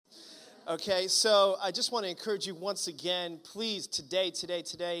Okay, so I just want to encourage you once again, please, today,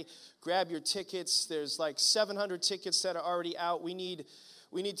 grab your tickets. There's like 700 tickets that are already out. We need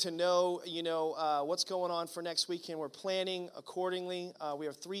to know, what's going on for next weekend. We're planning accordingly. We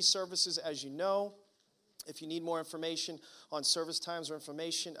have 3 services, as you know. If you need more information on service times or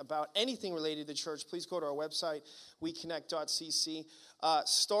information about anything related to church, please go to our website, weconnect.cc.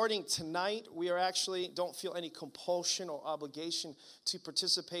 Starting tonight, we are actually, don't feel any compulsion or obligation to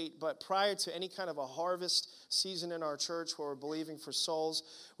participate, but prior to any kind of a harvest season in our church where we're believing for souls,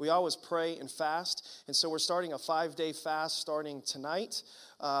 we always pray and fast. And so we're starting a 5-day fast starting tonight.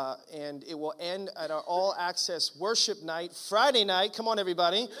 And it will end at our all-access worship night, Friday night. Come on,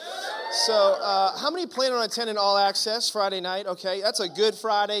 everybody. So how many plan on attending all-access Friday night? Okay, that's a good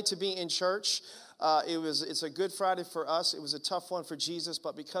Friday to be in church. It's a good Friday for us. It was a tough one for Jesus,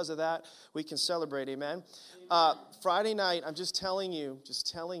 but because of that, we can celebrate, amen? Friday night, I'm just telling you,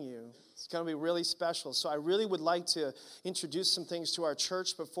 it's going to be really special. So I really would like to introduce some things to our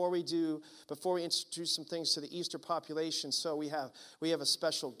church before we introduce some things to the Easter population. So we have a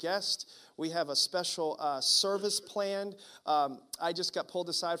special guest. We have a special service planned. I just got pulled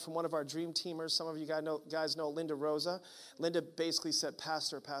aside from one of our dream teamers. Some of you guys know Linda Rosa. Linda basically said,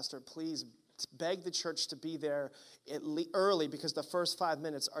 Pastor, please beg the church to be there early because the first 5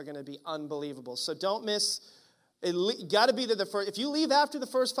 minutes are going to be unbelievable. So don't miss. You got to be there if you leave after the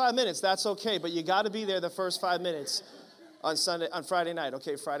first 5 minutes, that's okay, but you got to be there the first 5 minutes on Friday night.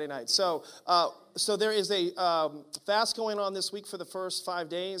 Okay, Friday night. So there is a fast going on this week for the first 5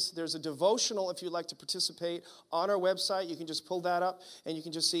 days. There's a devotional if you'd like to participate on our website. You can just pull that up, and you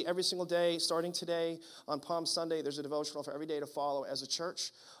can just see every single day, starting today on Palm Sunday, there's a devotional for every day to follow as a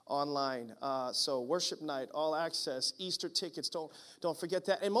church online. So worship night, all access, Easter tickets, don't forget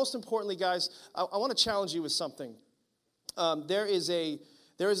that. And most importantly, guys, I want to challenge you with something. There is a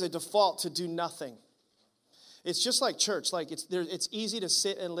default to do nothing. It's just like church. Like it's easy to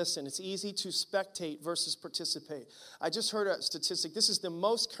sit and listen. It's easy to spectate versus participate. I just heard a statistic. This is the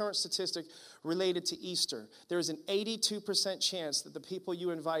most current statistic related to Easter. There is an 82% chance that the people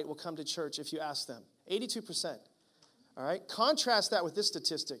you invite will come to church if you ask them. 82%. All right? Contrast that with this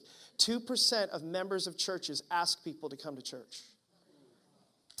statistic. 2% of members of churches ask people to come to church.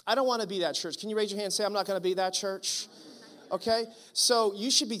 I don't want to be that church. Can you raise your hand and say, I'm not going to be that church? Okay? So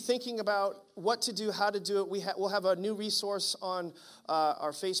you should be thinking about what to do, how to do it. We'll have a new resource on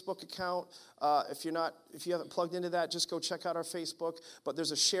our Facebook account. If you haven't plugged into that, just go check out our Facebook. But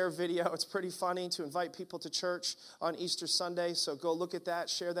there's a share video. It's pretty funny to invite people to church on Easter Sunday. So go look at that,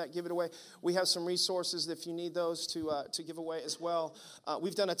 share that, give it away. We have some resources if you need those to give away as well.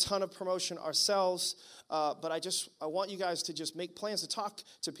 We've done a ton of promotion ourselves. But I want you guys to just make plans to talk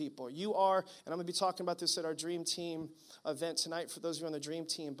to people. You are, and I'm going to be talking about this at our Dream Team event tonight for those of you on the Dream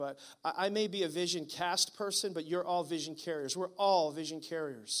Team, but I may be a vision cast person, but you're all vision carriers. We're all vision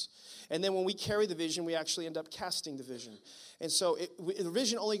carriers. And then when we carry the vision, we actually end up casting the vision. And so the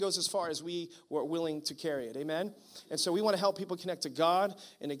vision only goes as far as we were willing to carry it. Amen? And so we want to help people connect to God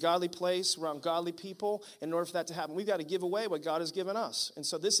in a godly place around godly people. And in order for that to happen, we've got to give away what God has given us. And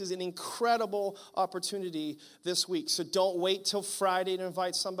so this is an incredible opportunity this week. So don't wait till Friday to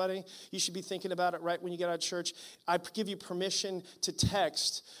invite somebody. You should be thinking about it right when you get out of church. I give you permission to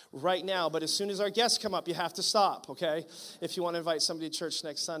text right now. But as soon as our guests come up, you have to stop, okay? If you want to invite somebody to church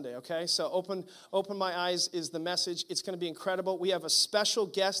next Sunday, okay? So open my eyes is the message. It's going to be incredible. We have a special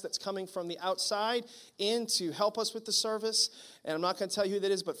guest that's coming from the outside in to help us with the service. And I'm not going to tell you who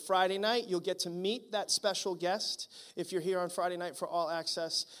that is, but Friday night, you'll get to meet that special guest if you're here on Friday night for all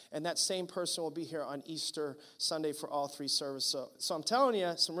access. And that same person will be here on Easter Sunday for all 3 services. So I'm telling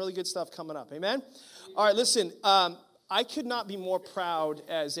you, some really good stuff coming up. Amen? All right, listen. I could not be more proud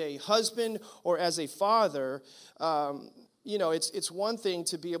as a husband or as a father. It's one thing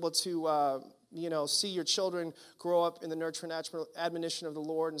to be able to see your children grow up in the nurture and admonition of the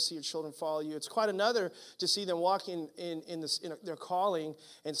Lord and see your children follow you. It's quite another to see them walk in their calling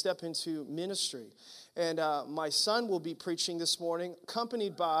and step into ministry. And my son will be preaching this morning,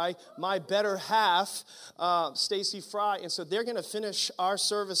 accompanied by my better half, Stacy Fry. And so they're going to finish our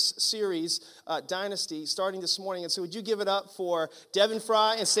service series, Dynasty, starting this morning. And so would you give it up for Devin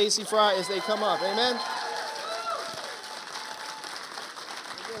Fry and Stacy Fry as they come up? Amen?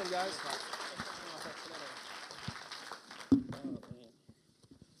 Good morning, guys.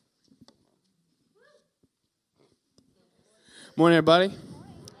 Morning, everybody.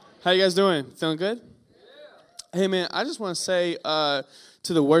 How you guys doing? Feeling good? Hey, man, I just want to say to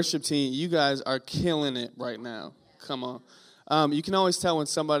the worship team, you guys are killing it right now. Come on. You can always tell when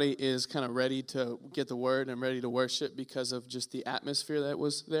somebody is kind of ready to get the word and ready to worship because of just the atmosphere that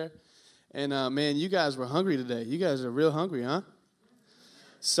was there. And, man, you guys were hungry today. You guys are real hungry, huh?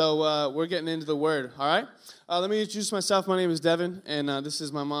 So we're getting into the Word, all right? Let me introduce myself. My name is Devin, and this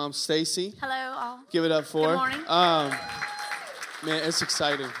is my mom, Stacy. Hello, all. Give it up for her. Good morning. Man, it's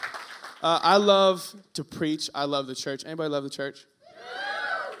exciting. I love to preach. I love the church. Anybody love the church?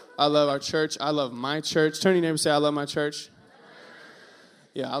 I love our church. I love my church. Turn to your neighbor and say, I love my church.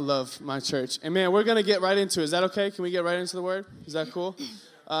 Yeah, I love my church. And, man, we're going to get right into it. Is that okay? Can we get right into the Word? Is that cool?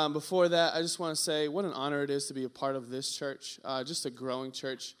 Before that, I just want to say what an honor it is to be a part of this church, just a growing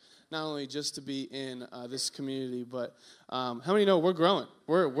church, not only just to be in this community, but how many know we're growing?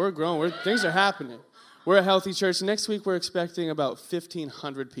 We're growing. Things are happening. We're a healthy church. Next week, we're expecting about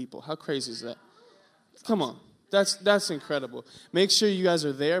 1,500 people. How crazy is that? Come on. That's incredible. Make sure you guys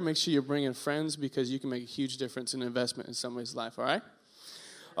are there. Make sure you're bringing friends because you can make a huge difference in investment in somebody's life, all right?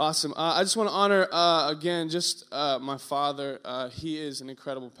 Awesome. I just want to honor, again, just my father. He is an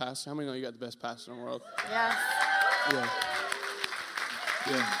incredible pastor. How many know you got the best pastor in the world? Yes. Yeah.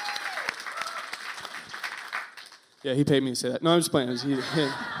 Yeah, he paid me to say that. No, I'm just playing. He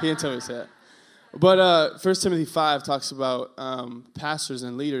didn't tell me to say that. But 1 Timothy 5 talks about pastors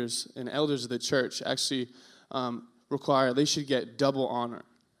and leaders and elders of the church actually they should get double honor.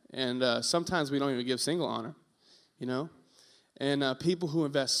 And sometimes we don't even give single honor, you know? And people who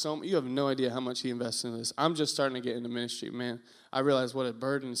invest you have no idea how much he invests in this. I'm just starting to get into ministry, man. I realize what a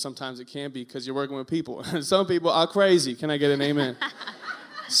burden sometimes it can be because you're working with people. Some people are crazy. Can I get an amen?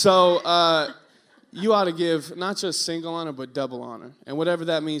 So you ought to give not just single honor, but double honor. And whatever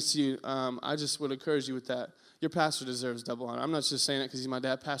that means to you, I just would encourage you with that. Your pastor deserves double honor. I'm not just saying it because he's my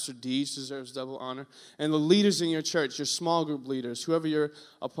dad. Pastor Deej deserves double honor. And the leaders in your church, your small group leaders, whoever you're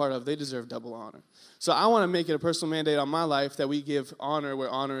a part of, they deserve double honor. So I want to make it a personal mandate on my life that we give honor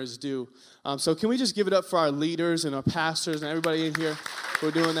where honor is due. So can we just give it up for our leaders and our pastors and everybody in here who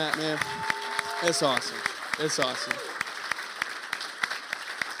are doing that, man? It's awesome. It's awesome.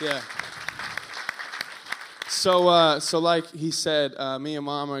 Yeah. So like he said, me and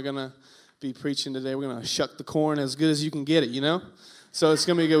Mom are going to be preaching today. We're going to shuck the corn as good as you can get it, you know? So it's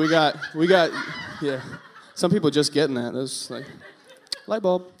going to be good. We got, yeah. Some people just getting that. That's like, light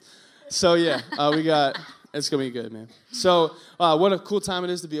bulb. So, yeah, it's going to be good, man. So, what a cool time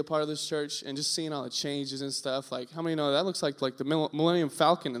it is to be a part of this church and just seeing all the changes and stuff. Like, how many know that looks like the Millennium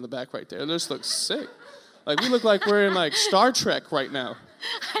Falcon in the back right there? It just looks sick. Like, we look like we're in, like, Star Trek right now.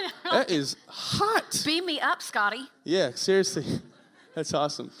 I know. That is hot. Beam me up, Scotty. Yeah, seriously. That's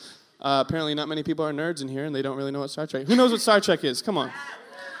awesome. Apparently not many people are nerds in here, and they don't really know what Star Trek is. Who knows what Star Trek is? Come on.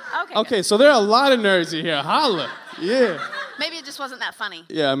 Okay, so there are a lot of nerds in here. Holla. Yeah. Maybe it just wasn't that funny.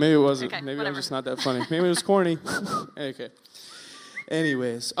 Yeah, maybe it wasn't. Okay, maybe whatever. I'm just not that funny. Maybe it was corny. Okay.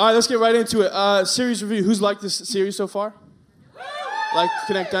 Anyways. All right, let's get right into it. Series review. Who's liked this series so far? Like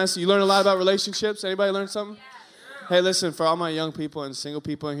Connect Dynasty. You learned a lot about relationships. Anybody learn something? Hey, listen, for all my young people and single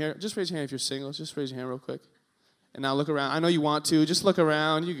people in here, just raise your hand if you're single. Just raise your hand real quick. And now look around. I know you want to. Just look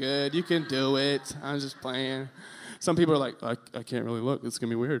around. You good. You can do it. I'm just playing. Some people are like, I can't really look. It's going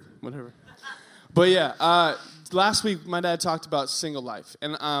to be weird. Whatever. But yeah, last week my dad talked about single life.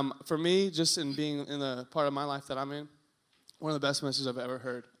 And for me, just in being in the part of my life that I'm in, one of the best messages I've ever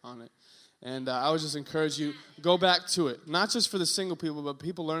heard on it. And I would just encourage you, go back to it. Not just for the single people, but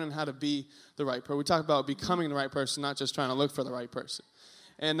people learning how to be the right person. We talk about becoming the right person, not just trying to look for the right person.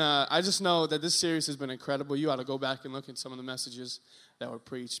 And I just know that this series has been incredible. You ought to go back and look at some of the messages that were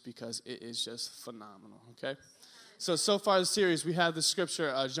preached because it is just phenomenal, okay? So far the series, we have the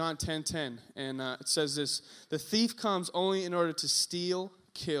scripture, John 10:10, and it says this: the thief comes only in order to steal,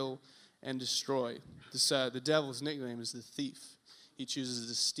 kill, and destroy. The devil's nickname is the thief. He chooses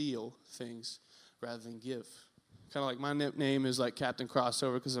to steal things rather than give. Kind of like my nickname is like Captain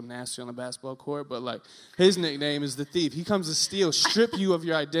Crossover because I'm nasty on the basketball court, but like his nickname is the thief. He comes to steal, strip you of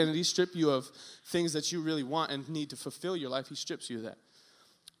your identity, strip you of things that you really want and need to fulfill your life. He strips you of that.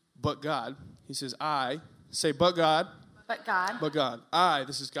 But God, he says, but God. But God. But God,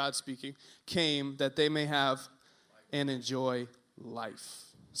 this is God speaking, came that they may have and enjoy life.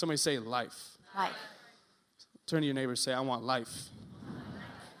 Somebody say life. Life. Turn to your neighbor and say, I want life.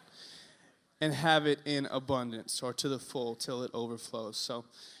 And have it in abundance or to the full till it overflows. So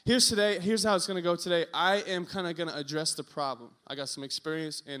here's how it's going to go today. I am kind of going to address the problem. I got some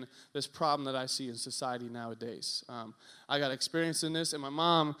experience in this problem that I see in society nowadays. I got experience in this, and my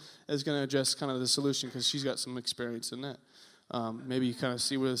mom is going to address kind of the solution because she's got some experience in that. Maybe you kind of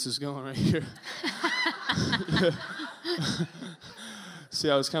see where this is going right here. See,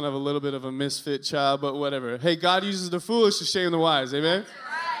 I was kind of a little bit of a misfit child, but whatever. Hey, God uses the foolish to shame the wise, amen?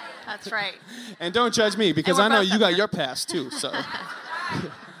 That's right. And don't judge me, because I know you got your past, too, so.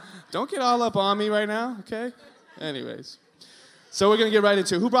 Don't get all up on me right now, okay? Anyways. So we're going to get right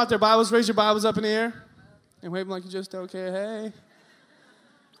into it. Who brought their Bibles? Raise your Bibles up in the air. And wave them like you just don't care. Hey.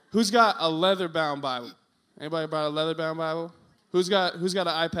 Who's got a leather-bound Bible? Anybody brought a leather-bound Bible? Who's got an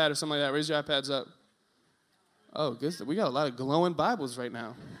iPad or something like that? Raise your iPads up. Oh, good. We got a lot of glowing Bibles right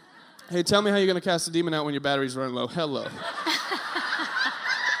now. Hey, tell me how you're going to cast a demon out when your battery's running low. Hello.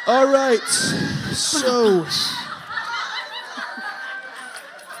 All right. So,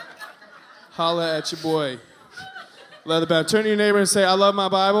 holla at your boy. Leather-bound. Turn to your neighbor and say, I love my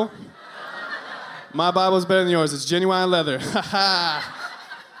Bible. My Bible is better than yours. It's genuine leather.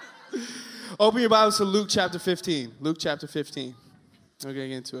 Open your Bibles to Luke chapter 15. Luke chapter 15. We're going to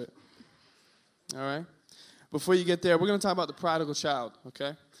get into it. All right? Before you get there, we're going to talk about the prodigal child,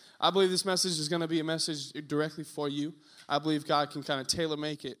 okay? I believe this message is going to be a message directly for you. I believe God can kind of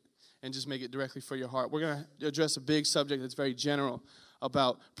tailor-make it and just make it directly for your heart. We're going to address a big subject that's very general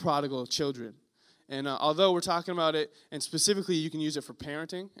about prodigal children. And although we're talking about it, and specifically you can use it for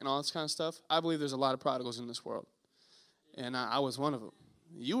parenting and all this kind of stuff, I believe there's a lot of prodigals in this world. And I was one of them.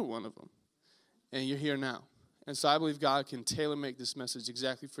 You were one of them. And you're here now. And so I believe God can tailor-make this message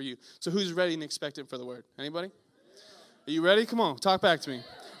exactly for you. So who's ready and expectant for the word? Anybody? Are you ready? Come on, talk back to me.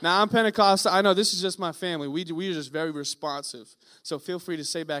 Now, I'm Pentecostal. I know this is just my family. We are just very responsive. So feel free to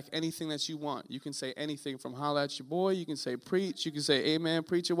say back anything that you want. You can say anything from holla at your boy. You can say preach. You can say amen.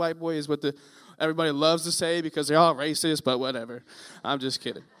 Preach your white boy is what everybody loves to say because they're all racist, but whatever. I'm just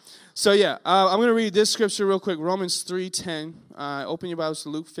kidding. So, yeah, I'm going to read this scripture real quick, Romans 3:10. Open your Bibles to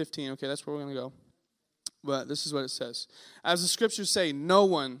Luke 15. Okay, that's where we're going to go. But this is what it says. As the scriptures say, no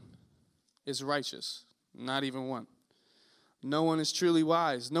one is righteous, not even one. No one is truly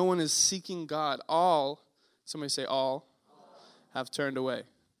wise. No one is seeking God. All, somebody say all, have turned away.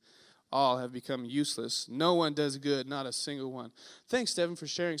 All have become useless. No one does good, not a single one. Thanks, Devin, for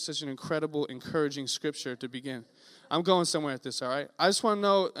sharing such an incredible, encouraging scripture to begin. I'm going somewhere at this, all right? I just want to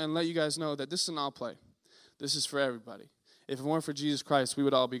know and let you guys know that this is an all play. This is for everybody. If it weren't for Jesus Christ, we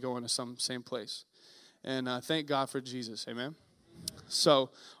would all be going to some same place. And thank God for Jesus, amen? So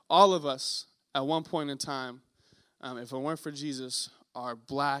all of us, at one point in time, if it weren't for Jesus, are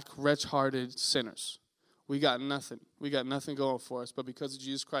black, wretch-hearted sinners. We got nothing. We got nothing going for us. But because of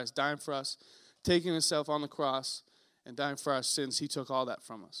Jesus Christ dying for us, taking himself on the cross, and dying for our sins, he took all that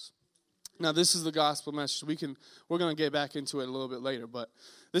from us. Now, this is the gospel message. We're going to get back into it a little bit later, but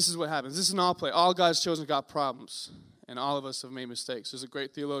this is what happens. This is an all play. All God's children got problems, and all of us have made mistakes. There's a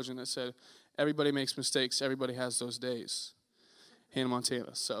great theologian that said, everybody makes mistakes. Everybody has those days. Hannah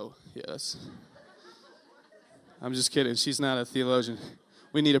Montana. So, yes. I'm just kidding. She's not a theologian.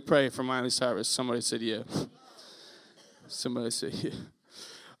 We need to pray for Miley Cyrus. Somebody said, yeah. Somebody said,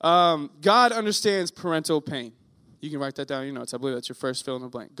 yeah. God understands parental pain. You can write that down in your notes. I believe that's your first fill in the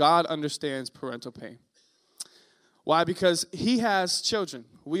blank. God understands parental pain. Why? Because he has children.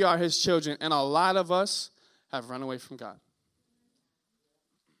 We are his children, and a lot of us have run away from God.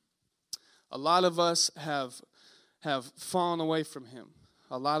 A lot of us have fallen away from him.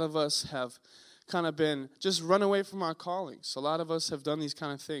 A lot of us have kind of been just run away from our callings. A lot of us have done these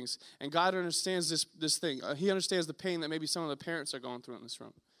kind of things. And God understands this thing. He understands the pain that maybe some of the parents are going through in this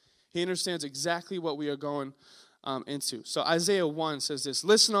room. He understands exactly what we are going into. So Isaiah 1 says this,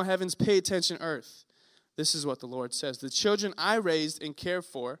 listen, O heavens, pay attention, earth. This is what the Lord says. The children I raised and cared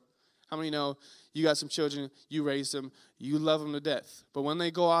for, how many know you got some children, you raised them, you love them to death. But when they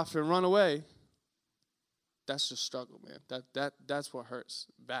go off and run away, that's just struggle, man. That's what hurts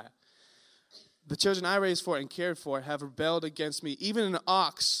bad. The children I raised for and cared for have rebelled against me. Even an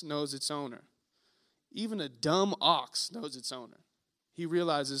ox knows its owner. Even a dumb ox knows its owner. He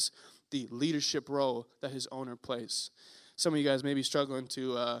realizes the leadership role that his owner plays. Some of you guys may be struggling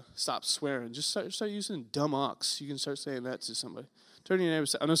to stop swearing. Just start using dumb ox. You can start saying that to somebody. Turn to your neighbor and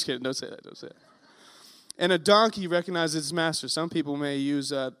say, I'm just kidding. Don't say that. Don't say that. And a donkey recognizes its master. Some people may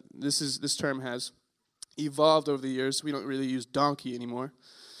use, this term has evolved over the years. We don't really use donkey anymore.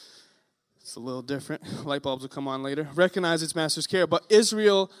 It's a little different. Light bulbs will come on later. Recognize its master's care. But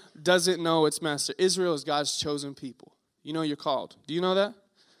Israel doesn't know its master. Israel is God's chosen people. You know you're called. Do you know that?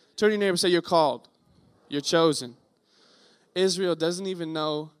 Turn to your neighbor and say, you're called. You're chosen. Israel doesn't even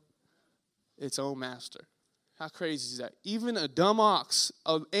know its own master. How crazy is that? Even a dumb ox,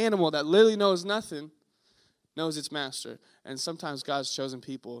 an animal that literally knows nothing, knows its master. And sometimes God's chosen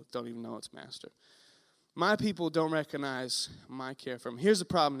people don't even know its master. My people don't recognize my care for them. Here's the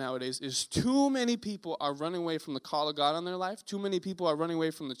problem nowadays is too many people are running away from the call of God on their life. Too many people are running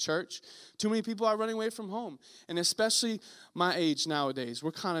away from the church. Too many people are running away from home. And especially my age nowadays,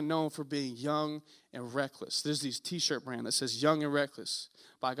 we're kind of known for being young and reckless. There's these t-shirt brand that says Young and Reckless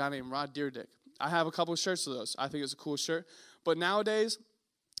by a guy named Deryck. I have a couple of shirts of those. I think it's a cool shirt. But nowadays,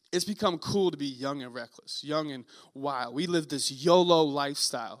 it's become cool to be young and reckless, young and wild. We live this YOLO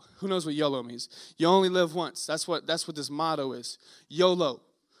lifestyle. Who knows what YOLO means? You only live once. That's what this motto is. YOLO.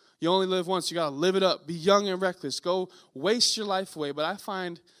 You only live once. You got to live it up. Be young and reckless. Go waste your life away. But I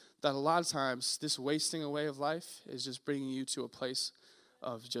find that a lot of times this wasting away of life is just bringing you to a place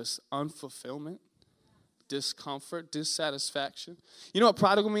of just unfulfillment, discomfort, dissatisfaction. You know what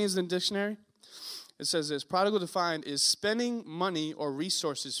prodigal means in the dictionary? It says this: prodigal defined is spending money or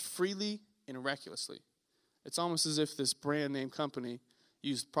resources freely and recklessly. It's almost as if this brand name company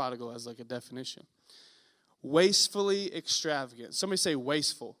used prodigal as like a definition. Wastefully extravagant. Somebody say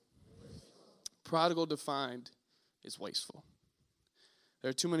wasteful. Prodigal defined is wasteful. There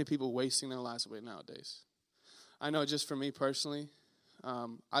are too many people wasting their lives away nowadays. I know just for me personally,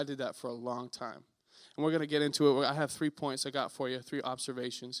 I did that for a long time. And we're going to get into it. I have 3 points I got for you, 3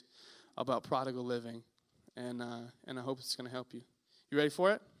 observations about prodigal living, and I hope it's going to help you. You ready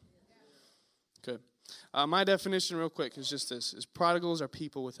for it? Good. My definition real quick is just this, is prodigals are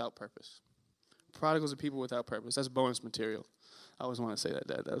people without purpose. Prodigals are people without purpose. That's bonus material. I always want to say that,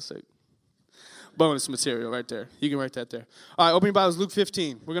 Dad. That was sick. Bonus material right there. You can write that there. All right, open your Bibles, Luke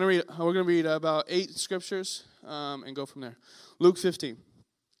 15. We're gonna read about 8 scriptures and go from there. Luke 15,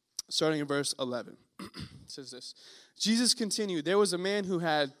 starting in verse 11. It says this: Jesus continued, there was a man who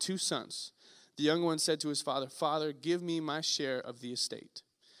had 2 sons. The younger one said to his father, Father, give me my share of the estate.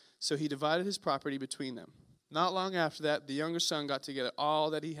 So he divided his property between them. Not long after that, the younger son got together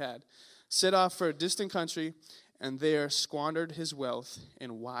all that he had, set off for a distant country, and there squandered his wealth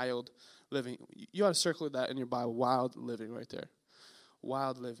in wild living. You ought to circle that in your Bible, wild living right there.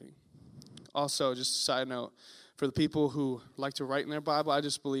 Wild living. Also, just a side note, for the people who like to write in their Bible, I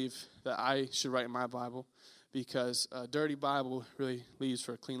just believe that I should write in my Bible, because a dirty Bible really leaves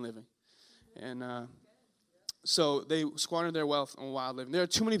for clean living. And so they squandered their wealth on wild living. There are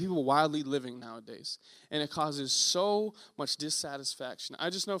too many people wildly living nowadays, and it causes so much dissatisfaction.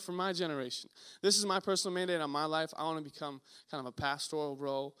 I just know from my generation, this is my personal mandate on my life. I want to become kind of a pastoral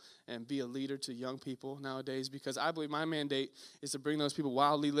role and be a leader to young people nowadays, because I believe my mandate is to bring those people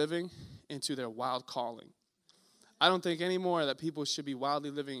wildly living into their wild calling. I don't think anymore that people should be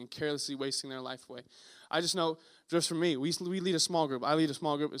wildly living and carelessly wasting their life away. I just know, just for me, we lead a small group. I lead a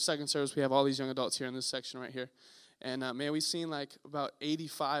small group. In second service, we have all these young adults here in this section right here. And, man, we've seen like about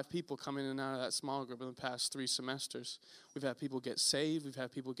 85 people come in and out of that small group in the past 3 semesters. We've had people get saved. We've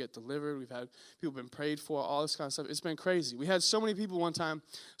had people get delivered. We've had people been prayed for, all this kind of stuff. It's been crazy. We had so many people one time,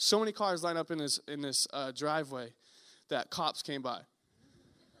 so many cars lined up in this driveway that cops came by.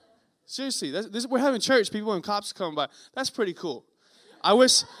 Seriously, we're having church, people and cops come by. That's pretty cool. I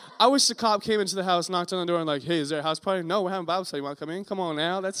wish the cop came into the house, knocked on the door, and like, hey, is there a house party? No, we're having Bible study. You want to come in? Come on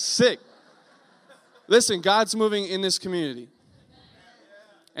now. That's sick. Listen, God's moving in this community,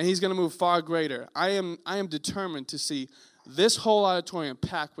 and he's going to move far greater. I am determined to see this whole auditorium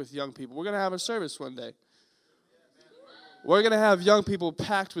packed with young people. We're going to have a service one day. We're going to have young people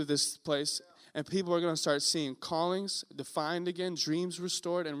packed with this place, and people are going to start seeing callings defined again, dreams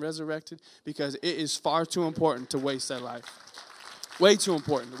restored and resurrected, because it is far too important to waste that life. Way too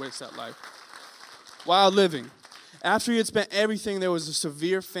important to waste that life. Wild living. After he had spent everything, there was a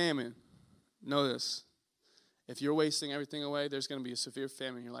severe famine. Know this. If you're wasting everything away, there's going to be a severe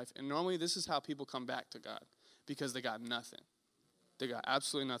famine in your life. And normally this is how people come back to God, because they got nothing. They got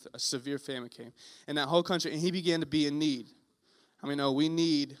absolutely nothing. A severe famine came in that whole country, and he began to be in need. I mean, no, we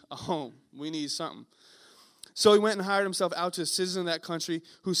need a home. We need something. So he went and hired himself out to a citizen of that country,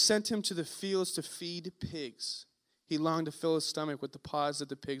 who sent him to the fields to feed pigs. He longed to fill his stomach with the pods that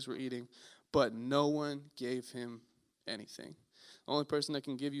the pigs were eating, but no one gave him anything. The only person that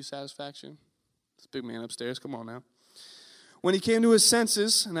can give you satisfaction is the big man upstairs. Come on now. When he came to his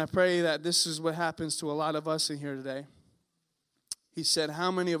senses, and I pray that this is what happens to a lot of us in here today, he said,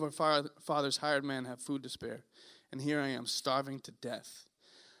 how many of our father's hired men have food to spare? And here I am, starving to death.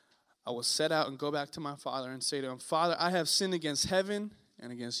 I will set out and go back to my father and say to him, Father, I have sinned against heaven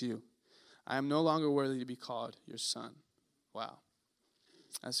and against you. I am no longer worthy to be called your son. Wow.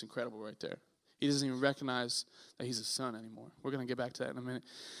 That's incredible right there. He doesn't even recognize that he's a son anymore. We're going to get back to that in a minute.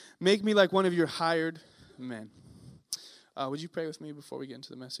 Make me like one of your hired men. Would you pray with me before we get into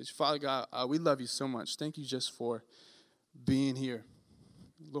the message? Father God, we love you so much. Thank you just for being here.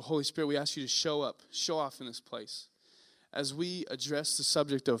 The Holy Spirit, we ask you to show up, show off in this place. As we address the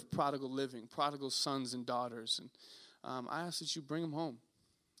subject of prodigal living, prodigal sons and daughters, and I ask that you bring them home.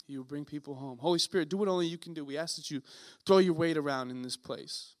 You bring people home. Holy Spirit, do what only you can do. We ask that you throw your weight around in this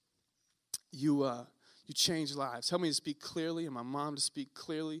place. You change lives. Help me to speak clearly, and my mom to speak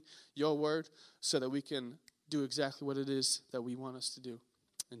clearly your word, so that we can do exactly what it is that we want us to do.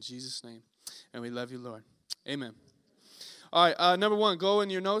 In Jesus' name. And we love you, Lord. Amen. All right, number 1, go in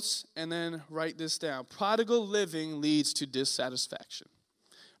your notes and then write this down. Prodigal living leads to dissatisfaction.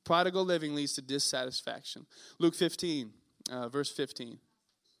 Prodigal living leads to dissatisfaction. Luke 15, verse 15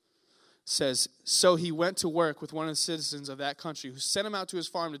 says, so he went to work with one of the citizens of that country who sent him out to his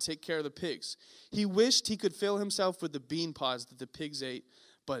farm to take care of the pigs. He wished he could fill himself with the bean pods that the pigs ate,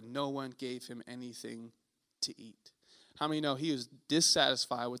 but no one gave him anything to eat. How many know he was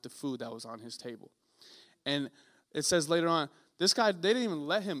dissatisfied with the food that was on his table? And it says later on, this guy, they didn't even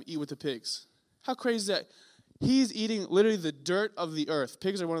let him eat with the pigs. How crazy is that? He's eating literally the dirt of the earth.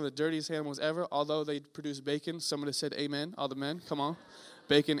 Pigs are one of the dirtiest animals ever, although they produce bacon. Somebody said amen, all the men, come on.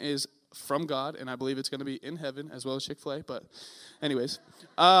 Bacon is from God, and I believe it's going to be in heaven as well as Chick-fil-A. But anyways,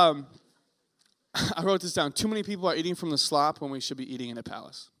 I wrote this down. Too many people are eating from the slop when we should be eating in a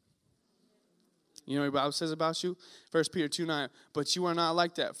palace. You know what the Bible says about you? 1 Peter 2:9, but you are not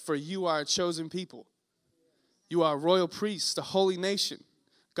like that, for you are a chosen people. You are a royal priest, a holy nation,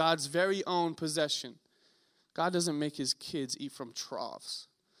 God's very own possession. God doesn't make his kids eat from troughs.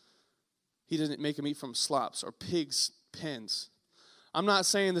 He doesn't make them eat from slops or pigs' pens. I'm not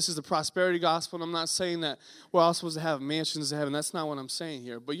saying this is the prosperity gospel, and I'm not saying that we're all supposed to have mansions in heaven. That's not what I'm saying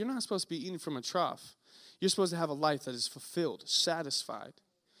here. But you're not supposed to be eating from a trough. You're supposed to have a life that is fulfilled, satisfied,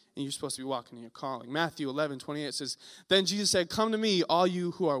 and you're supposed to be walking in your calling. Matthew 11:28 says, then Jesus said, come to me, all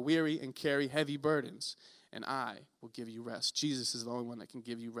you who are weary and carry heavy burdens, and I will give you rest. Jesus is the only one that can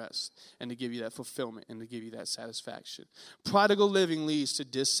give you rest and to give you that fulfillment and to give you that satisfaction. Prodigal living leads to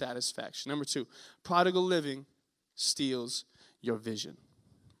dissatisfaction. Number 2, prodigal living steals your vision.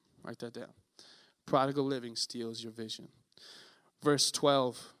 Write that down. Prodigal living steals your vision. Verse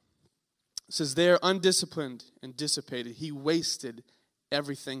 12 says, they are undisciplined and dissipated. He wasted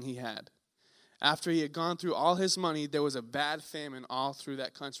everything he had. After he had gone through all his money, there was a bad famine all through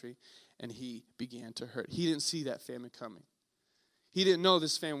that country, and he began to hurt. He didn't see that famine coming. He didn't know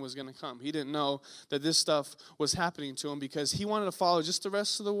this famine was going to come. He didn't know that this stuff was happening to him because he wanted to follow just the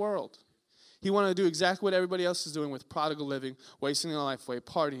rest of the world. He wanted to do exactly what everybody else is doing with prodigal living, wasting their life away,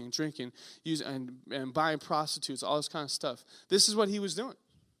 partying, drinking, and buying prostitutes, all this kind of stuff. This is what he was doing.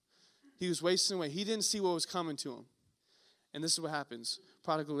 He was wasting away. He didn't see what was coming to him. And this is what happens.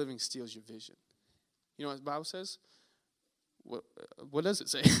 Prodigal living steals your vision. You know what the Bible says? What does it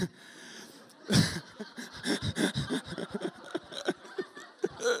say?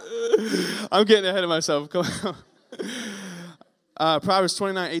 I'm getting ahead of myself. Come on. Proverbs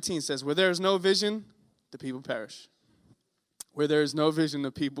 29:18 says, where there is no vision, the people perish. Where there is no vision,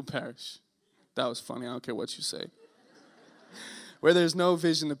 the people perish. That was funny. I don't care what you say. Where there's no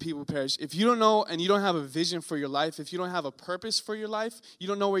vision, the people perish. If you don't know and you don't have a vision for your life, if you don't have a purpose for your life, you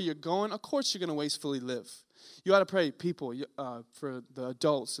don't know where you're going, of course you're going to wastefully live. You ought to pray, people, for the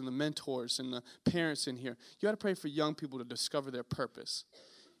adults and the mentors and the parents in here. You ought to pray for young people to discover their purpose.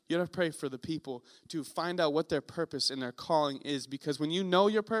 You ought to pray for the people to find out what their purpose and their calling is. Because when you know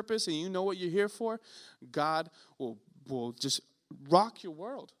your purpose and you know what you're here for, God will just rock your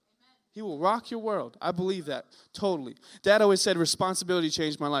world. He will rock your world. I believe that totally. Dad always said responsibility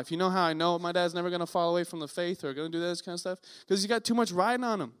changed my life. You know how I know my dad's never going to fall away from the faith or going to do this kind of stuff? Because he's got too much riding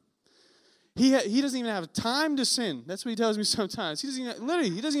on him. He doesn't even have time to sin. That's what he tells me sometimes. He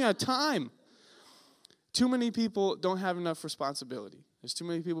doesn't even have time. Too many people don't have enough responsibility. There's too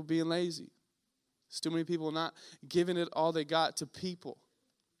many people being lazy. There's too many people not giving it all they got to people.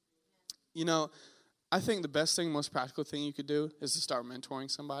 You know, I think the best thing, most practical thing you could do is to start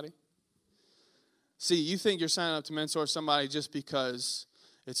mentoring somebody. See, you think you're signing up to mentor somebody just because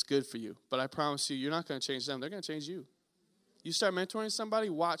it's good for you. But I promise you, you're not going to change them. They're going to change you. You start mentoring somebody,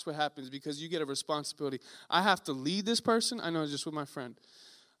 watch what happens because you get a responsibility. I have to lead this person. I know just with my friend.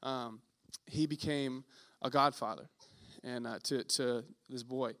 He became a godfather and to this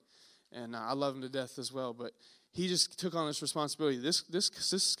boy. And I love him to death as well. But he just took on this responsibility.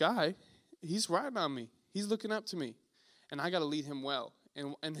 This guy, he's riding on me. He's looking up to me. And I got to lead him well.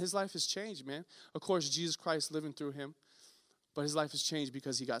 And his life has changed, man. Of course, Jesus Christ living through him. But his life has changed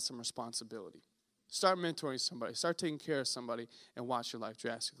because he got some responsibility. Start mentoring somebody. Start taking care of somebody and watch your life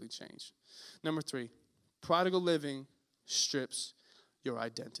drastically change. Number 3, prodigal living strips your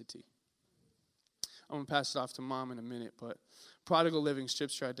identity. I'm going to pass it off to Mom in a minute, but Prodigal living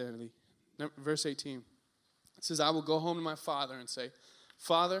strips your identity. Verse 18. It says, I will go home to my father and say,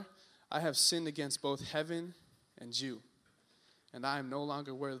 Father, I have sinned against both heaven and you, and I am no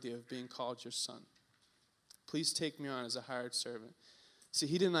longer worthy of being called your son. Please take me on as a hired servant. See,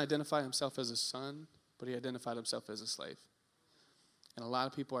 he didn't identify himself as a son, but he identified himself as a slave. And a lot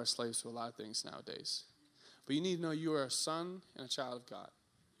of people are slaves to a lot of things nowadays. But you need to know you are a son and a child of God.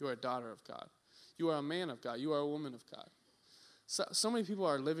 You are a daughter of God. You are a man of God. You are a woman of God. So many people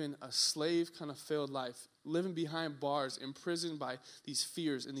are living a slave kind of filled life, living behind bars, imprisoned by these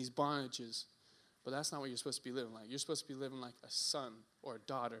fears and these bondages. But that's not what you're supposed to be living like. You're supposed to be living like a son or a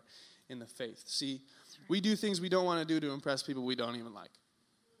daughter in the faith. See, we do things we don't want to do to impress people we don't even like.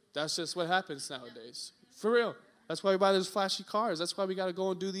 That's just what happens nowadays. For real. That's why we buy those flashy cars. That's why we got to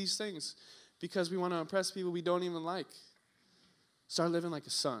go and do these things. Because we want to impress people we don't even like. Start living like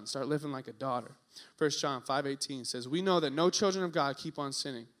a son. Start living like a daughter. 1 John 5:18 says, we know that no children of God keep on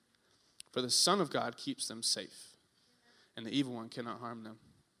sinning, for the Son of God keeps them safe, and the evil one cannot harm them.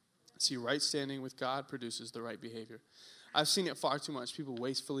 See, right standing with God produces the right behavior. I've seen it far too much. People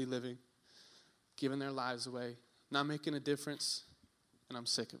wastefully living, giving their lives away, not making a difference, and I'm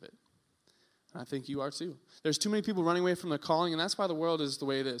sick of it. And I think you are too. There's too many people running away from their calling, and that's why the world is the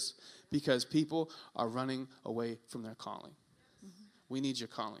way it is, because people are running away from their calling. We need your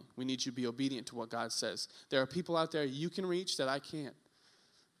calling. We need you to be obedient to what God says. There are people out there you can reach that I can't.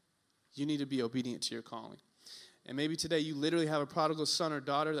 You need to be obedient to your calling. And maybe today you literally have a prodigal son or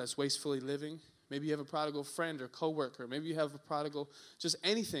daughter that's wastefully living. Maybe you have a prodigal friend or coworker. Maybe you have a prodigal, just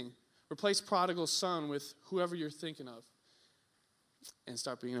anything. Replace prodigal son with whoever you're thinking of and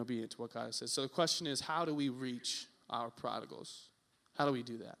start being obedient to what God says. So the question is, how do we reach our prodigals? How do we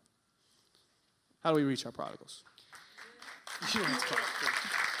do that? How do we reach our prodigals?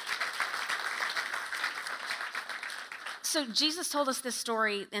 So Jesus told us this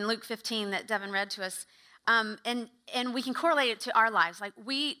story in Luke 15 that Devin read to us, and we can correlate it to our lives. Like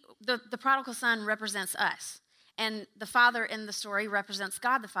the prodigal son represents us, and the father in the story represents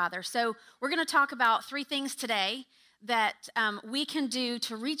God the Father. So we're going to talk about 3 things today that we can do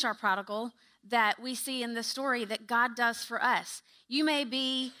to reach our prodigal that we see in this story that God does for us. You may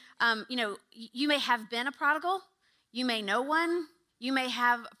be, you may have been a prodigal. You may know one. You may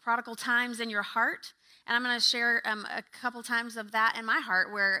have prodigal times in your heart. And I'm going to share a couple times of that in my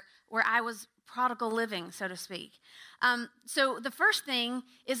heart where I was prodigal living, so to speak. So the first thing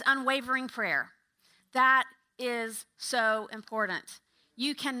is unwavering prayer. That is so important.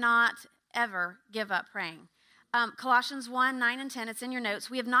 You cannot ever give up praying. Colossians 1:9-10, it's in your notes.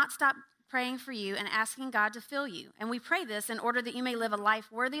 We have not stopped praying for you and asking God to fill you. And we pray this in order that you may live a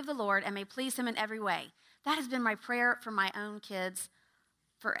life worthy of the Lord and may please him in every way. That has been my prayer for my own kids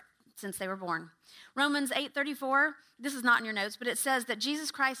since they were born. Romans 8:34, this is not in your notes, but it says that Jesus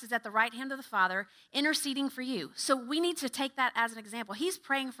Christ is at the right hand of the Father interceding for you. So we need to take that as an example. He's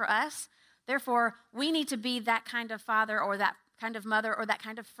praying for us. Therefore, we need to be that kind of father or that kind of mother or that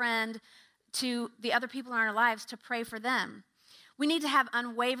kind of friend to the other people in our lives to pray for them. We need to have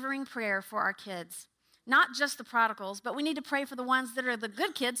unwavering prayer for our kids. Not just the prodigals, but we need to pray for the ones that are the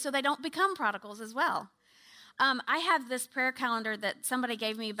good kids so they don't become prodigals as well. I have this prayer calendar that somebody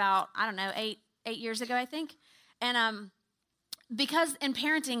gave me about, 8 years ago, I think. And because in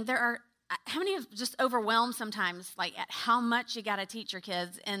parenting, how many of just overwhelmed sometimes, like at how much you got to teach your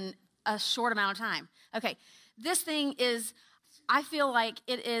kids in a short amount of time? Okay, this thing is, I feel like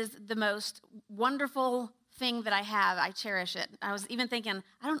it is the most wonderful thing that I have. I cherish it. I was even thinking,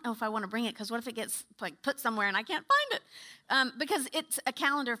 I don't know if I want to bring it because what if it gets put somewhere and I can't find it? Because it's a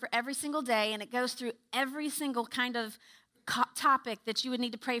calendar for every single day and it goes through every single kind of topic that you would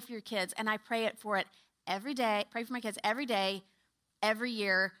need to pray for your kids. And I pray for it every day, pray for my kids every day, every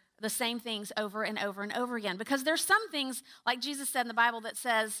year, the same things over and over and over again. Because there's some things, like Jesus said in the Bible that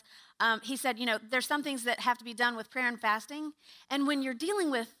says, he said, there's some things that have to be done with prayer and fasting. And when you're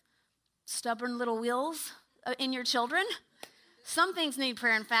dealing with stubborn little wills in your children, some things need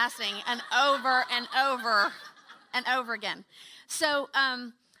prayer and fasting and over and over and over again. So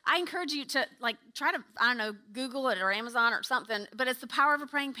I encourage you to try to, Google it or Amazon or something, but it's the Power of a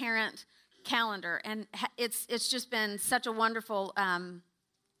Praying Parent calendar. And it's just been such a wonderful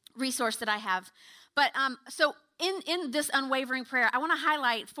resource that I have. But so in this unwavering prayer, I want to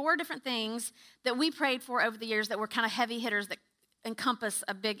highlight 4 different things that we prayed for over the years that were kind of heavy hitters that encompass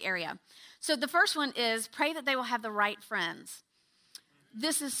a big area. So the first one is pray that they will have the right friends.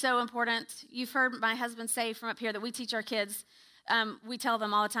 This is so important. You've heard my husband say from up here that we teach our kids, we tell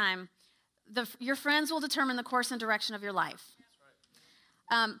them all the time, your friends will determine the course and direction of your life.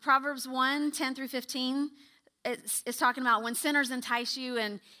 Proverbs 1:10-15 it's talking about when sinners entice you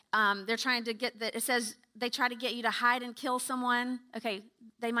and they're trying to it says they try to get you to hide and kill someone. Okay,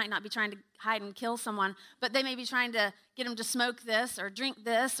 they might not be trying to hide and kill someone, but they may be trying to get them to smoke this or drink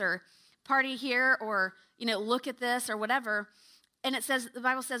this or party here or, look at this or whatever. And the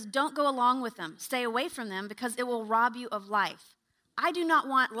Bible says, don't go along with them. Stay away from them because it will rob you of life. I do not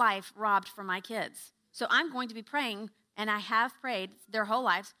want life robbed from my kids. So I'm going to be praying, and I have prayed their whole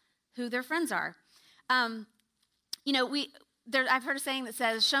lives, who their friends are. I've heard a saying that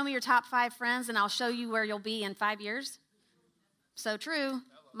says, show me your top 5 friends, and I'll show you where you'll be in 5 years. So true.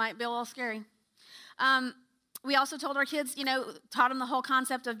 Might be a little scary. We also told our kids, taught them the whole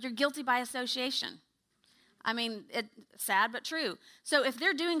concept of you're guilty by association. I mean, it's sad but true. So if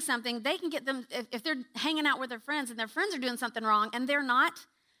they're doing something, they can get them, if they're hanging out with their friends and their friends are doing something wrong and they're not,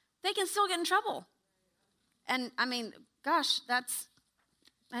 they can still get in trouble. And I mean, gosh,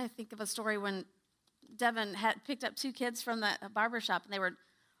 I think of a story when Devin had picked up 2 kids from the barbershop and they were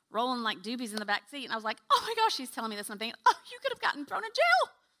rolling like doobies in the back seat. And I was like, oh my gosh, she's telling me this. And I'm thinking, oh, you could have gotten thrown in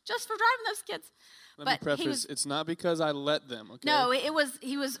jail just for driving those kids. Let me preface, it's not because I let them, okay? No, it was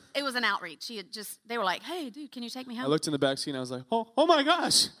an outreach. They were like, hey, dude, can you take me home? I looked in the back seat and I was like, oh my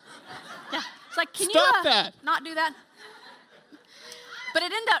gosh. Yeah, it's like, can Stop you that. Not do that? But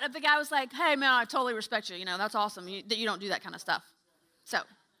it ended up, the guy was like, hey, man, I totally respect you. That's awesome that you don't do that kind of stuff. So,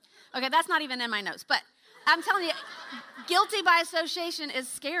 okay, that's not even in my notes. But I'm telling you, guilty by association is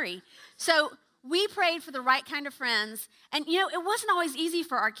scary. So we prayed for the right kind of friends. And, it wasn't always easy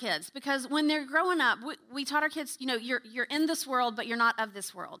for our kids because when they're growing up, we taught our kids, you're in this world, but you're not of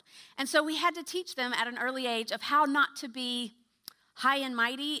this world. And so we had to teach them at an early age of how not to be high and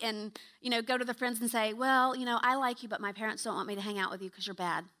mighty and, go to their friends and say, well, I like you, but my parents don't want me to hang out with you because you're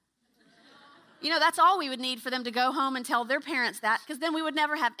bad. That's all we would need for them to go home and tell their parents that, because then we would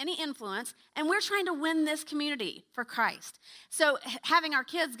never have any influence. And we're trying to win this community for Christ. So having our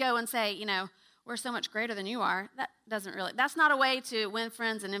kids go and say, we're so much greater than you are, that's not a way to win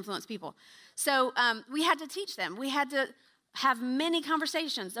friends and influence people. So we had to teach them. We had to have many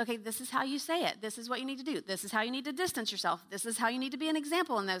conversations. Okay, this is how you say it. This is what you need to do. This is how you need to distance yourself. This is how you need to be an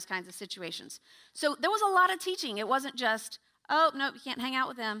example in those kinds of situations. So there was a lot of teaching. It wasn't just, oh, no, you can't hang out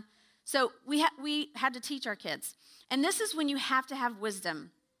with them. So we had to teach our kids. And this is when you have to have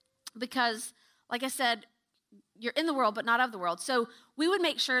wisdom because, like I said, you're in the world, but not of the world. So we would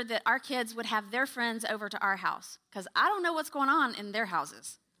make sure that our kids would have their friends over to our house because I don't know what's going on in their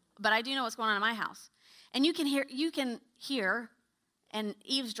houses, but I do know what's going on in my house. And you can hear and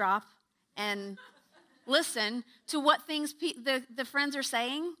eavesdrop and listen to what things the friends are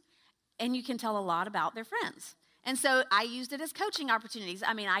saying, and you can tell a lot about their friends. And so I used it as coaching opportunities.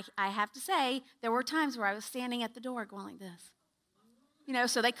 I mean, I have to say, there were times where I was standing at the door going like this.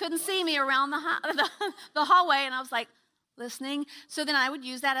 So they couldn't see me around the hallway, and I was like, listening. So then I would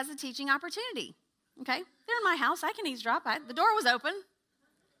use that as a teaching opportunity. Okay? They're in my house. I can eavesdrop. The door was open.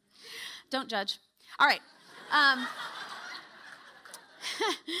 Don't judge. All right.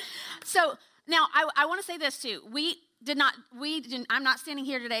 So now I want to say this too. I'm not standing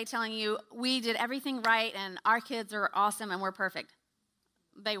here today telling you we did everything right and our kids are awesome and we're perfect.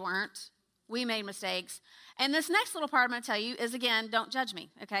 They weren't. We made mistakes. And this next little part I'm going to tell you is, again, don't judge me,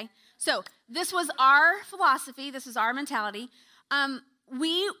 okay? So this was our philosophy. This is our mentality.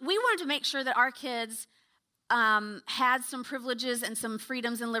 We wanted to make sure that our kids had some privileges and some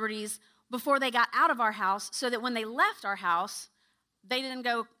freedoms and liberties before they got out of our house so that when they left our house, they didn't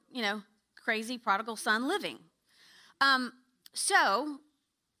go, crazy prodigal son living. So,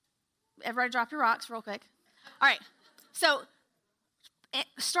 everybody drop your rocks real quick. All right, so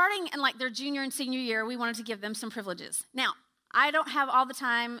starting in like their junior and senior year, we wanted to give them some privileges. Now, I don't have all the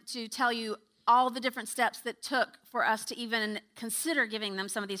time to tell you all the different steps that took for us to even consider giving them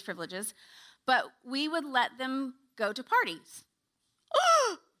some of these privileges, but we would let them go to parties.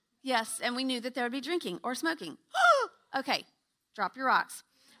 Yes, and we knew that there would be drinking or smoking. Okay, drop your rocks.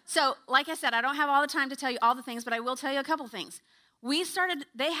 So, like I said, I don't have all the time to tell you all the things, but I will tell you a couple things. They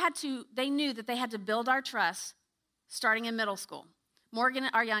knew that they had to build our trust starting in middle school. Morgan,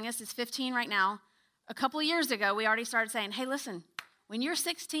 our youngest, is 15 right now. A couple of years ago, we already started saying, hey, listen, when you're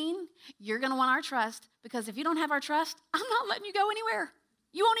 16, you're going to want our trust, because if you don't have our trust, I'm not letting you go anywhere.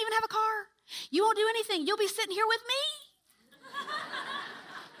 You won't even have a car. You won't do anything. You'll be sitting here with me.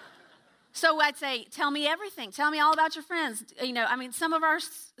 So I'd say, tell me everything. Tell me all about your friends. Some of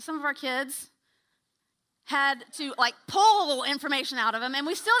our kids had to pull information out of them, and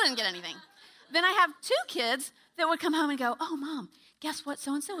we still didn't get anything. Then I have 2 kids that would come home and go, oh, Mom, guess what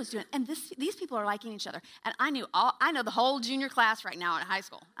so-and-so was doing? And these people are liking each other. And I know the whole junior class right now in high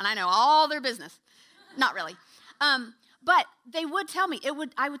school, and I know all their business. Not really. But they would tell me,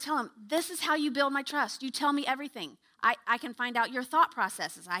 I would tell them, this is how you build my trust. You tell me everything. I can find out your thought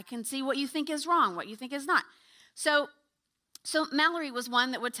processes. I can see what you think is wrong, what you think is not. So Mallory was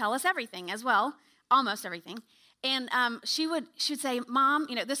one that would tell us everything as well, almost everything. And she would say, Mom,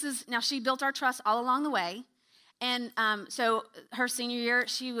 now she built our trust all along the way. And so her senior year,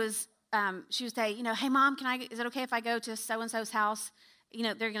 she would say, hey, Mom, is it okay if I go to so-and-so's house?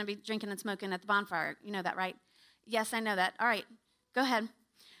 They're going to be drinking and smoking at the bonfire. You know that, right? Yes, I know that. All right, go ahead.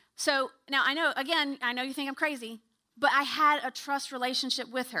 So now I know you think I'm crazy, but I had a trust relationship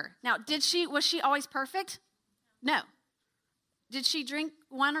with her. Now, was she always perfect? No. Did she drink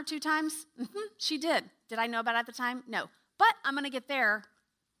 1 or 2 times? Mm-hmm, she did. Did I know about it at the time? No. But I'm going to get there.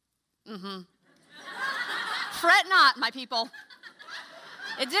 Mm-hmm. Fret not, my people.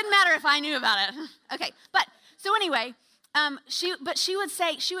 It didn't matter if I knew about it. Okay, but so anyway, she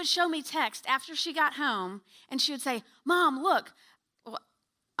would show me text after she got home, and she would say, Mom, look. Well,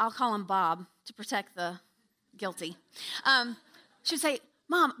 I'll call him Bob to protect the guilty. She would say,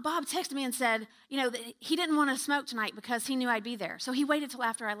 Mom, Bob texted me and said, that he didn't want to smoke tonight because he knew I'd be there. So he waited till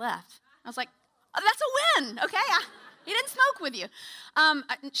after I left. I was like, oh, that's a win, okay? He didn't smoke with you.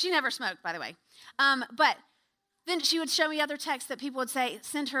 She never smoked, by the way. But then she would show me other texts that people would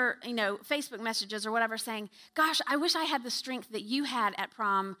send her, Facebook messages or whatever saying, gosh, I wish I had the strength that you had at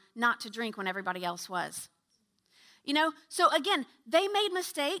prom not to drink when everybody else was. So again, they made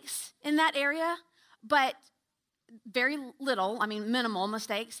mistakes in that area, but very little, minimal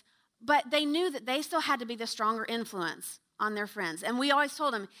mistakes, but they knew that they still had to be the stronger influence on their friends. And we always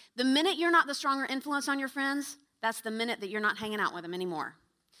told them, the minute you're not the stronger influence on your friends, that's the minute that you're not hanging out with them anymore.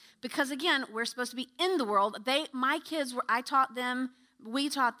 Because again, we're supposed to be in the world. My kids, we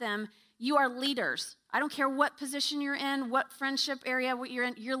taught them, you are leaders. I don't care what position you're in, what friendship area you're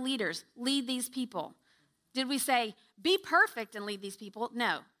in, you're leaders. Lead these people. Did we say, be perfect and lead these people?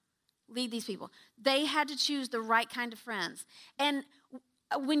 No. Lead these people. They had to choose the right kind of friends. And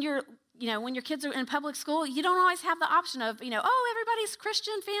when your kids are in public school, you don't always have the option of, everybody's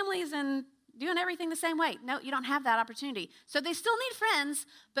Christian families and doing everything the same way. No, you don't have that opportunity. So they still need friends,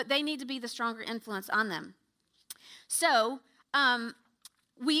 but they need to be the stronger influence on them. So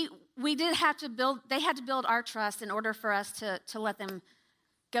they had to build our trust in order for us to let them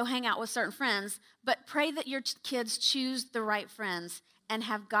go hang out with certain friends, but pray that your kids choose the right friends and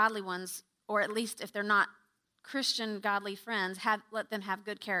have godly ones, or at least if they're not Christian godly friends, let them have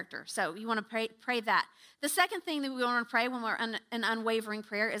good character. So you want to pray that. The second thing that we want to pray when we're in an unwavering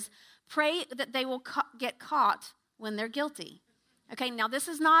prayer is pray that they will get caught when they're guilty. Okay, now this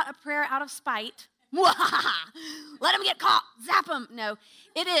is not a prayer out of spite. Let them get caught, zap them. No,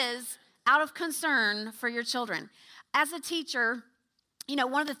 it is out of concern for your children. As a teacher,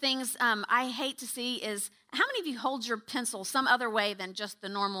 one of the things I hate to see is, how many of you hold your pencil some other way than just the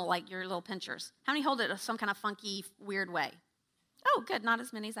normal, like your little pinchers? How many hold it some kind of funky, weird way? Oh, good, not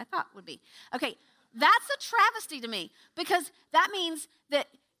as many as I thought would be. Okay, that's a travesty to me, because that means that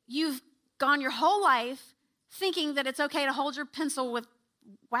you've gone your whole life thinking that it's okay to hold your pencil with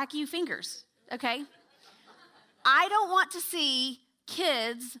wacky fingers, okay? I don't want to see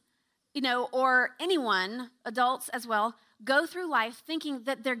kids, or anyone, adults as well, go through life thinking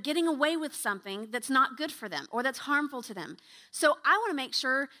that they're getting away with something that's not good for them or that's harmful to them. So I want to make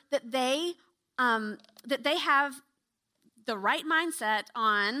sure that they have the right mindset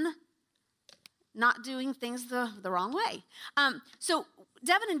on not doing things the wrong way. So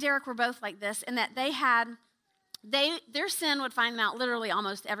Devin and Deryck were both like this, in that their sin would find them out literally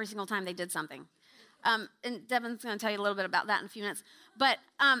almost every single time they did something. And Devin's going to tell you a little bit about that in a few minutes. But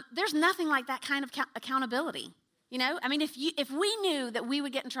there's nothing like that kind of accountability. If we knew that we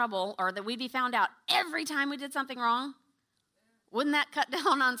would get in trouble or that we'd be found out every time we did something wrong, wouldn't that cut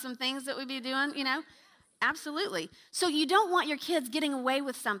down on some things that we'd be doing, Absolutely. So you don't want your kids getting away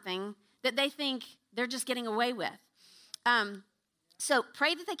with something that they think they're just getting away with. So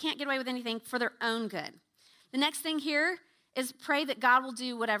pray that they can't get away with anything for their own good. The next thing here is pray that God will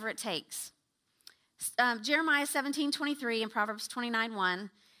do whatever it takes. Jeremiah 17:23 and Proverbs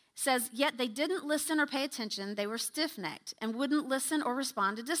 29:1 says, yet they didn't listen or pay attention. They were stiff-necked and wouldn't listen or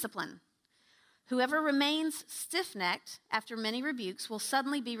respond to discipline. Whoever remains stiff-necked after many rebukes will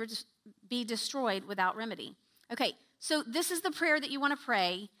suddenly be destroyed without remedy. Okay, so this is the prayer that you want to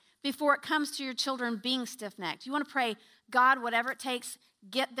pray before it comes to your children being stiff-necked. You want to pray, God, whatever it takes,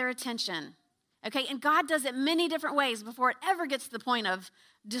 get their attention. Okay, and God does it many different ways before it ever gets to the point of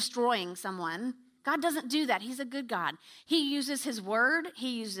destroying someone. God doesn't do that. He's a good God. He uses his word.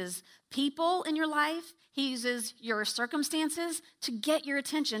 He uses people in your life. He uses your circumstances to get your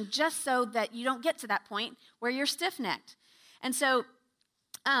attention just so that you don't get to that point where you're stiff-necked. And so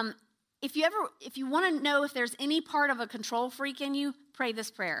if you want to know if there's any part of a control freak in you, pray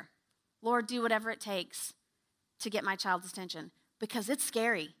this prayer. Lord, do whatever it takes to get my child's attention, because it's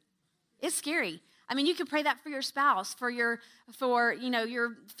scary. It's scary. I mean, you could pray that for your spouse, for your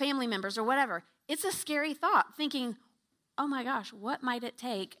family members or whatever. It's a scary thought, thinking, oh my gosh, what might it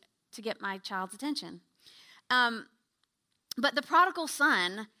take to get my child's attention? But the prodigal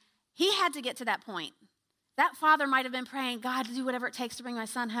son, he had to get to that point. That father might have been praying, God, do whatever it takes to bring my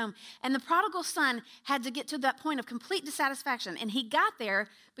son home. And the prodigal son had to get to that point of complete dissatisfaction. And he got there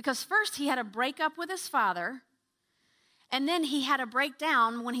because first he had a breakup with his father, and then he had a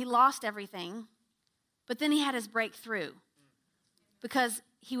breakdown when he lost everything, but then he had his breakthrough because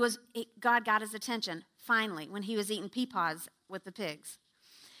God got his attention finally when he was eating pea pods with the pigs.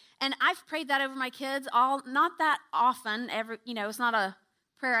 And I've prayed that over my kids not that often. It's not a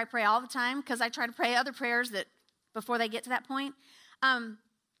prayer I pray all the time because I try to pray other prayers that before they get to that point.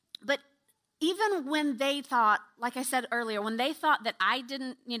 But even when they thought, like I said earlier, when they thought that I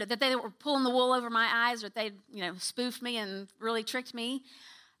didn't, that they were pulling the wool over my eyes or they, spoofed me and really tricked me,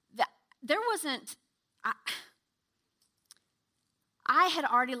 there wasn't. I had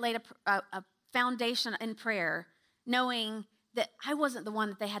already laid a foundation in prayer, knowing that I wasn't the one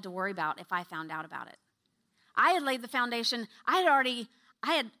that they had to worry about if I found out about it. I had laid the foundation. I had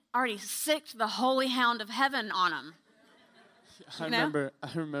already sicked the holy hound of heaven on them. I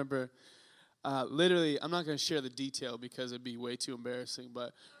remember. Literally, I'm not going to share the detail because it'd be way too embarrassing,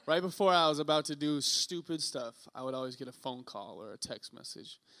 but right before I was about to do stupid stuff, I would always get a phone call or a text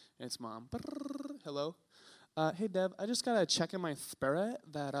message, and it's Mom. Hello? Hey, Deb, I just got to check in my spirit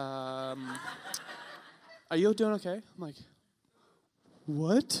that, are you doing okay? I'm like,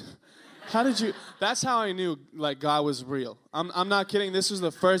 what? How did you? That's how I knew, God was real. I'm not kidding. This was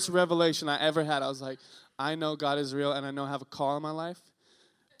the first revelation I ever had. I was like, I know God is real, and I know I have a call in my life.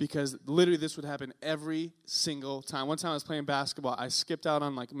 Because literally this would happen every single time. One time I was playing basketball. I skipped out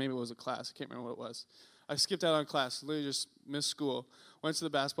on maybe it was a class. I can't remember what it was. I skipped out on class, literally just missed school. Went to the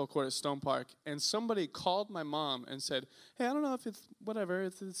basketball court at Stone Park. And somebody called my mom and said, hey, I don't know if it's whatever,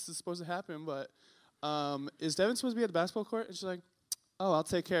 if it's supposed to happen, but is Devin supposed to be at the basketball court? And she's like, oh, I'll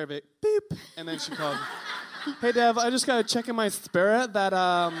take care of it. Beep. And then she called, hey, Dev, I just got to check in my spirit that,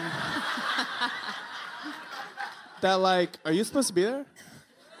 are you supposed to be there?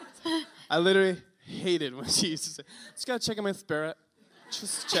 I literally hated when she used to say, just got to check in my spirit.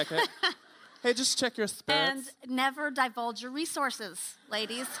 Just check it. Hey, just check your spirits. And never divulge your resources,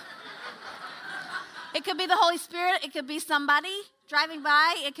 ladies. It could be the Holy Spirit. It could be somebody driving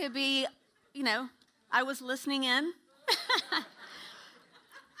by. It could be, I was listening in.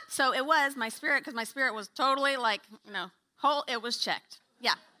 So it was my spirit, because my spirit was totally it was checked.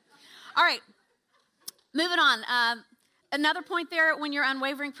 Yeah. All right. Moving on. Another point there when you're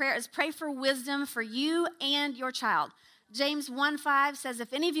unwavering prayer is pray for wisdom for you and your child. James 1:5 says,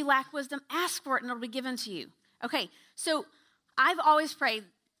 if any of you lack wisdom, ask for it and it'll be given to you. Okay, so I've always prayed,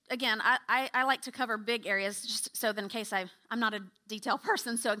 again, I like to cover big areas just so that in case I'm not a detail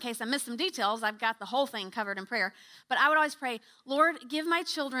person, so in case I miss some details, I've got the whole thing covered in prayer. But I would always pray, Lord, give my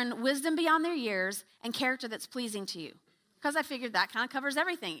children wisdom beyond their years and character that's pleasing to you. Because I figured that kind of covers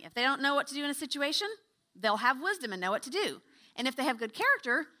everything. If they don't know what to do in a situation, they'll have wisdom and know what to do. And if they have good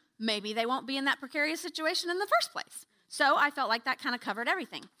character, maybe they won't be in that precarious situation in the first place. So I felt like that kind of covered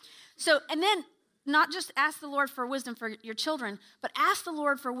everything. So, and then not just ask the Lord for wisdom for your children, but ask the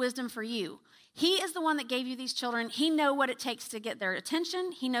Lord for wisdom for you. He is the one that gave you these children. He knows what it takes to get their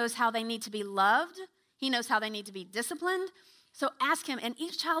attention. He knows how they need to be loved. He knows how they need to be disciplined. So ask him, and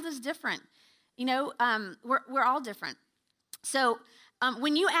each child is different. We're all different. So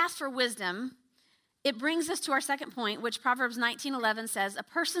when you ask for wisdom, it brings us to our second point, which Proverbs 19:11 says, a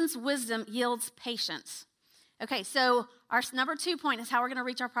person's wisdom yields patience. Okay, so our number 2 point is how we're going to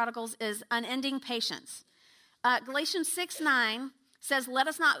reach our prodigals is unending patience. Galatians 6:9 says, let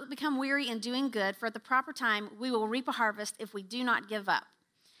us not become weary in doing good, for at the proper time we will reap a harvest if we do not give up.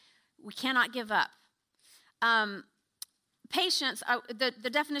 We cannot give up. Patience, the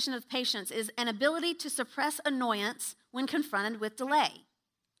definition of patience is an ability to suppress annoyance when confronted with delay.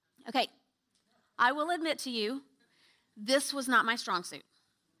 Okay, I will admit to you, this was not my strong suit.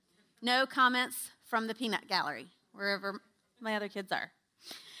 No comments from the peanut gallery, wherever my other kids are.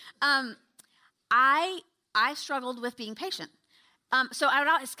 I struggled with being patient. So I would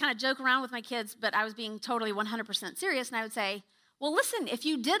always kind of joke around with my kids, but I was being totally 100% serious, and I would say, well, listen, if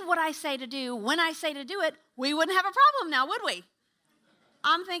you did what I say to do, when I say to do it, we wouldn't have a problem now, would we?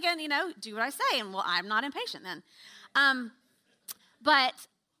 I'm thinking, do what I say, and well, I'm not impatient then. But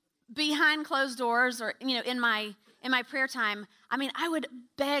behind closed doors or, in my prayer time, I would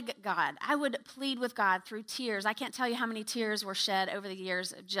beg God. I would plead with God through tears. I can't tell you how many tears were shed over the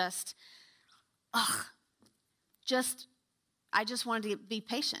years of I just wanted to be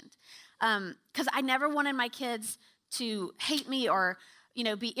patient. Because I never wanted my kids to hate me or,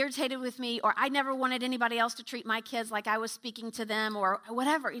 be irritated with me, or I never wanted anybody else to treat my kids like I was speaking to them or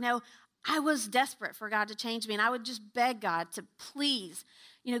whatever. I was desperate for God to change me, and I would just beg God to please,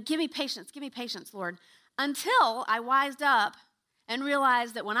 give me patience, Lord, until I wised up and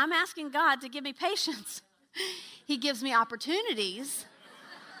realized that when I'm asking God to give me patience, he gives me opportunities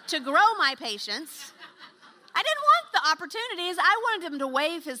to grow my patience. I didn't want the opportunities. I wanted him to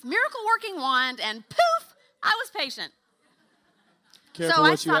wave his miracle-working wand, and poof, I was patient. Careful so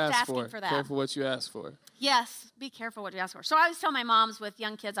what you ask for that. Careful what you ask for. Yes, be careful what you ask for. So I always tell my moms with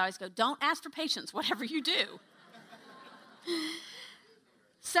young kids, I always go, don't ask for patience, whatever you do.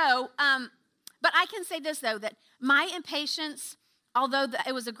 So, but I can say this, though, that my impatience, although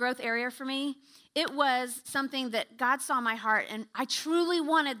it was a growth area for me, it was something that God saw in my heart, and I truly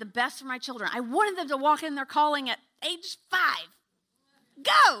wanted the best for my children. I wanted them to walk in their calling at age 5.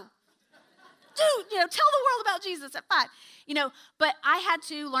 Go! Tell the world about Jesus at 5. But I had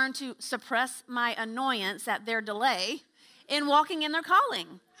to learn to suppress my annoyance at their delay in walking in their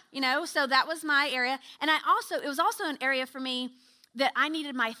calling. So that was my area. And it was also an area for me that I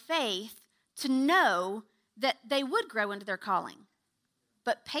needed my faith to know that they would grow into their calling.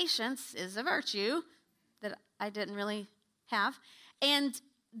 But patience is a virtue that I didn't really have. And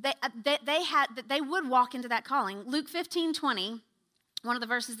they would walk into that calling. Luke 15:20, one of the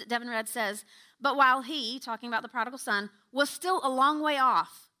verses that Devin read says, but while he, talking about the prodigal son, was still a long way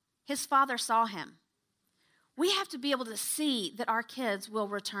off, his father saw him. We have to be able to see that our kids will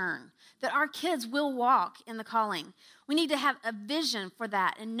return, that our kids will walk in the calling. We need to have a vision for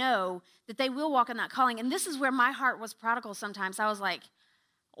that and know that they will walk in that calling. And this is where my heart was prodigal sometimes. I was like,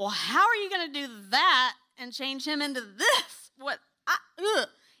 well, how are you going to do that and change him into this?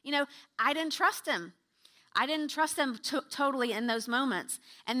 I didn't trust him. I didn't trust him totally in those moments.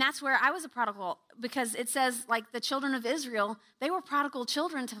 And that's where I was a prodigal, because it says, like the children of Israel, they were prodigal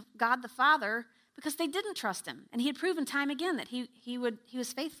children to God the Father because they didn't trust him. And he had proven time again that he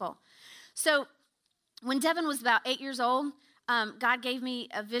was faithful. So when Devin was about 8 years old, God gave me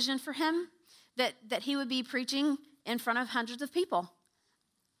a vision for him that he would be preaching in front of hundreds of people.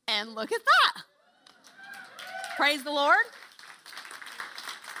 And look at that. Praise the Lord.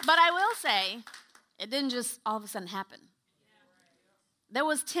 But I will say, it didn't just all of a sudden happen. There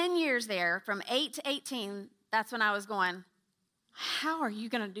was 10 years there, from 8 to 18, that's when I was going, how are you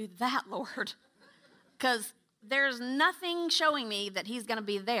going to do that, Lord? Because there's nothing showing me that he's going to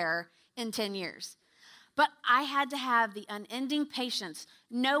be there in 10 years. But I had to have the unending patience,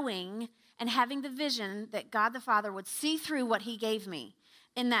 knowing and having the vision that God the Father would see through what he gave me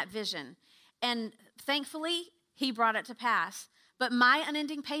in that vision. And thankfully, he brought it to pass. But my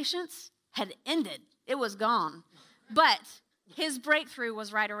unending patience had ended. It was gone. But his breakthrough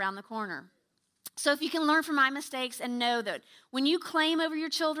was right around the corner. So if you can learn from my mistakes and know that when you claim over your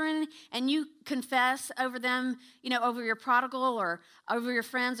children and you confess over them, over your prodigal or over your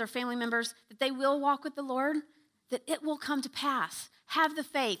friends or family members, that they will walk with the Lord, that it will come to pass. Have the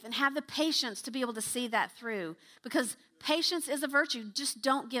faith and have the patience to be able to see that through, because patience is a virtue. Just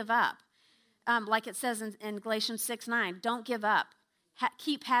don't give up. Like it says in Galatians 6:9, don't give up.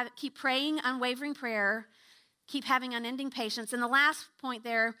 Keep praying unwavering prayer. Keep having unending patience. And the last point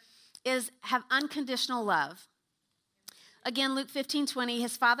there is have unconditional love. Again, Luke 15:20,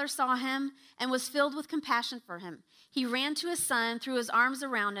 his father saw him and was filled with compassion for him. He ran to his son, threw his arms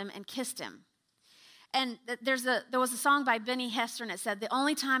around him, and kissed him. And there was a song by Benny Hester, and it said, the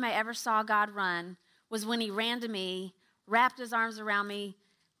only time I ever saw God run was when he ran to me, wrapped his arms around me,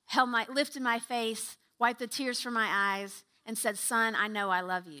 lifted my face, wiped the tears from my eyes, and said, son, I know I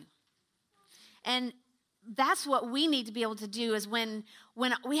love you. And that's what we need to be able to do, is when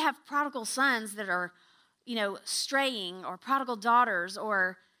we have prodigal sons that are, straying, or prodigal daughters,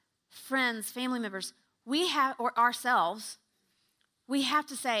 or friends, family members, or ourselves, we have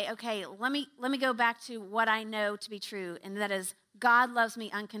to say, okay, let me go back to what I know to be true, and that is God loves me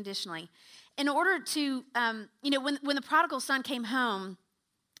unconditionally. In order to, when the prodigal son came home,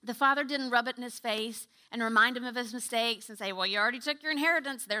 the father didn't rub it in his face and remind him of his mistakes and say, well, you already took your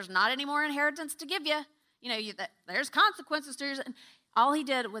inheritance. There's not any more inheritance to give you. There's consequences to yours. All he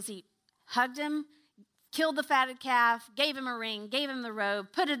did was he hugged him, killed the fatted calf, gave him a ring, gave him the robe,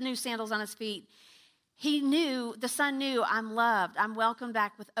 put his new sandals on his feet. The son knew, I'm loved. I'm welcomed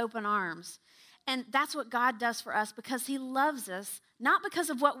back with open arms. And that's what God does for us because he loves us, not because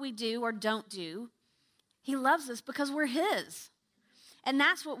of what we do or don't do. He loves us because we're his. And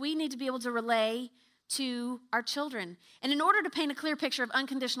that's what we need to be able to relay to our children. And in order to paint a clear picture of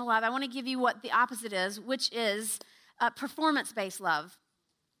unconditional love, I want to give you what the opposite is, which is performance-based love.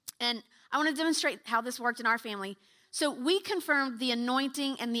 And I want to demonstrate how this worked in our family. So we confirmed the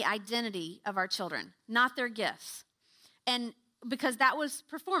anointing and the identity of our children, not their gifts. And because that was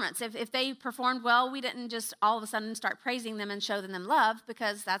performance. If they performed well, we didn't just all of a sudden start praising them and show them love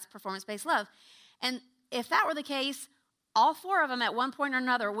because that's performance-based love. And if that were the case, all 4 of them at one point or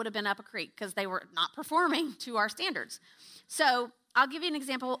another would have been up a creek because they were not performing to our standards. So I'll give you an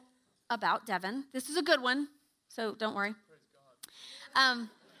example about Devin. This is a good one, so don't worry.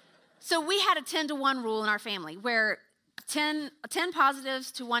 So we had a 10-to-1 rule in our family where 10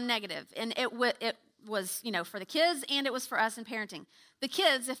 positives to 1 negative. And it was, for the kids and it was for us in parenting. The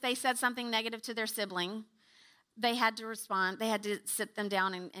kids, if they said something negative to their sibling, they had to respond. They had to sit them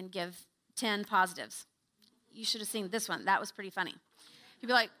down and give 10 positives. You should have seen this one. That was pretty funny. He'd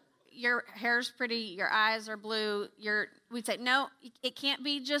be like, your hair's pretty, your eyes are blue. We'd say, no, it can't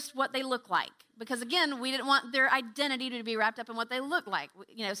be just what they look like. Because again, we didn't want their identity to be wrapped up in what they look like.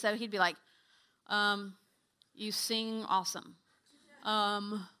 So he'd be like, you sing awesome.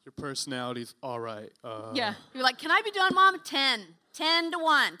 Your personality's all right. Yeah. You're like, can I be done, Mom? 10 to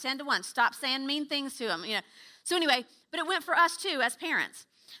 1, 10 to 1. Stop saying mean things to him. So anyway, but it went for us too as parents.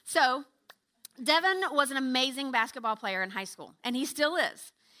 So Devin was an amazing basketball player in high school, and he still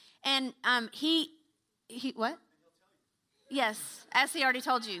is. And he what? Yes, as he already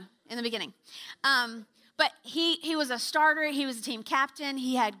told you in the beginning. But he was a starter. He was a team captain.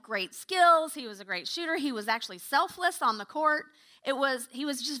 He had great skills. He was a great shooter. He was actually selfless on the court. He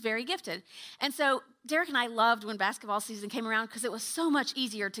was just very gifted. And so Deryck and I loved when basketball season came around because it was so much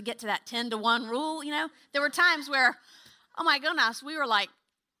easier to get to that 10-to-1 rule, There were times where, oh my goodness, we were like,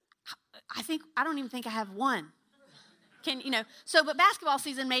 I don't even think I have one. But basketball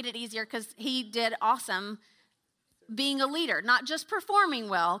season made it easier because he did awesome being a leader, not just performing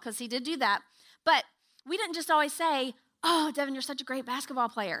well, because he did do that. But we didn't just always say, oh, Devin, you're such a great basketball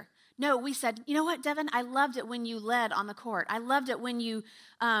player. No, we said, you know what, Devin, I loved it when you led on the court. I loved it when you,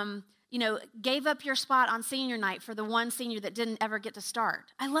 gave up your spot on senior night for the one senior that didn't ever get to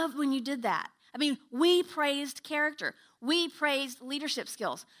start. I loved when you did that. I mean, we praised character. We praised leadership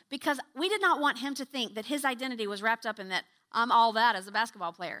skills because we did not want him to think that his identity was wrapped up in that I'm all that as a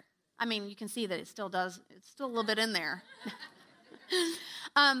basketball player. I mean, you can see that it still does. It's still a little bit in there.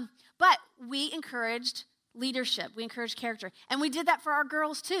 But we encouraged leadership. We encouraged character. And we did that for our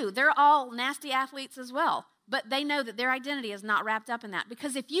girls too. They're all nasty athletes as well. But they know that their identity is not wrapped up in that.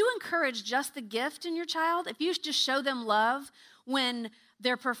 Because if you encourage just the gift in your child, if you just show them love when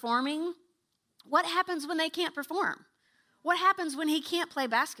they're performing, what happens when they can't perform? What happens when he can't play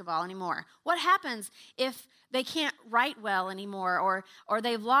basketball anymore? What happens if they can't write well anymore or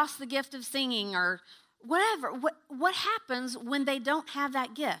they've lost the gift of singing or whatever? What happens when they don't have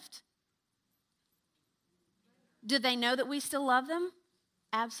that gift? Do they know that we still love them?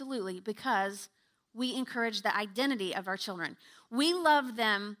 Absolutely, because we encourage the identity of our children. We loved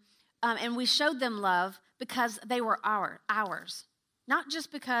them and we showed them love because they were ours, not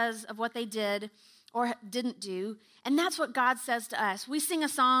just because of what they did or didn't do. And that's what God says to us. We sing a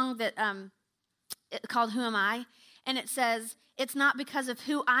song that called Who Am I? And it says, it's not because of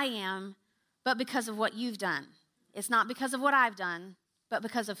who I am, but because of what you've done. It's not because of what I've done, but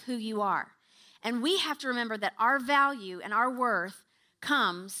because of who you are. And we have to remember that our value and our worth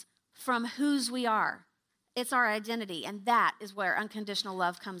comes from whose we are. It's our identity, and that is where unconditional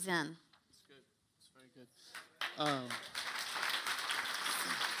love comes in. That's good. That's very good.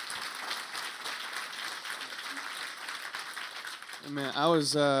 Man, I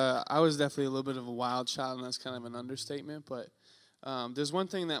was definitely a little bit of a wild child, and that's kind of an understatement. But there's one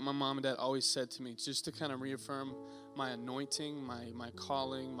thing that my mom and dad always said to me, just to kind of reaffirm my anointing, my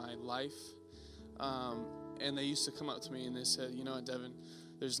calling, my life. And they used to come up to me and they said, you know what, Devin,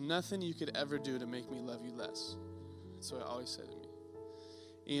 there's nothing you could ever do to make me love you less. That's what I always said to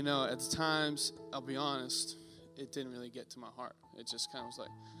me. At the times, I'll be honest, it didn't really get to my heart. It just kind of was like,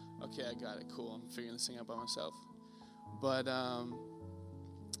 okay, I got it, cool. I'm figuring this thing out by myself. But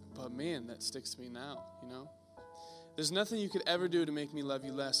man, that sticks to me now, There's nothing you could ever do to make me love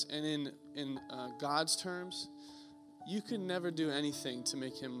you less. And in God's terms, you could never do anything to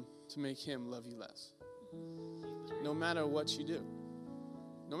make him love you less. No matter what you do.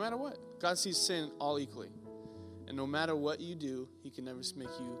 No matter what. God sees sin all equally. And no matter what you do, he can never make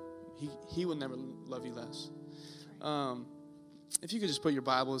you, he will never love you less. If you could just put your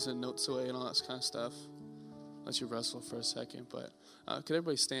Bibles and notes away and all that kind of stuff. Let you wrestle for a second. But could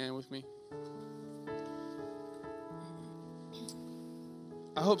everybody stand with me?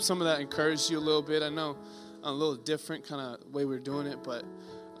 I hope some of that encouraged you a little bit. I know a little different kind of way we're doing it, but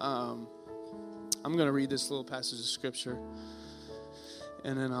I'm going to read this little passage of Scripture,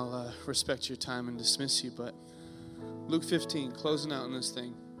 and then I'll respect your time and dismiss you. But Luke 15, closing out on this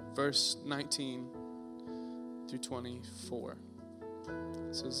thing, verse 19 through 24.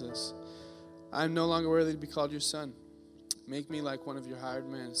 It says this: I am no longer worthy to be called your son. Make me like one of your hired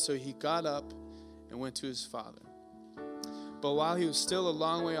men. So he got up and went to his father. But while he was still a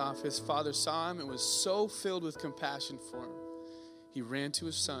long way off, his father saw him and was so filled with compassion for him. He ran to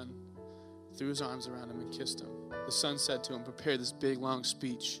his son, threw his arms around him, and kissed him. The son said to him, prepare this big, long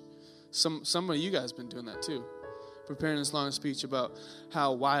speech. Some of you guys have been doing that too. Preparing this long speech about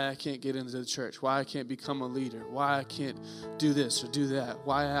why I can't get into the church, why I can't become a leader, why I can't do this or do that,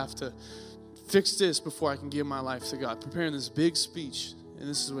 why I have to fix this before I can give my life to God. Preparing this big speech. And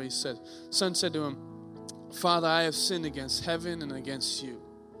this is what he said. Son said to him, Father, I have sinned against heaven and against you.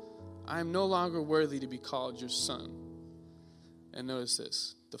 I am no longer worthy to be called your son. And notice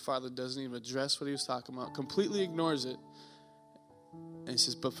this. The father doesn't even address what he was talking about, completely ignores it. And he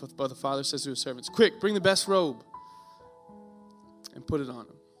says, but the father says to his servants, quick, bring the best robe and put it on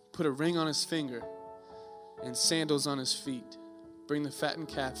him. Put a ring on his finger and sandals on his feet. Bring the fattened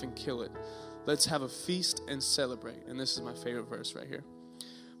calf and kill it. Let's have a feast and celebrate. And this is my favorite verse right here.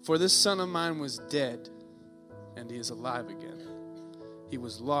 For this son of mine was dead, and he is alive again. He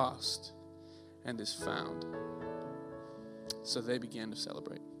was lost and is found. So they began to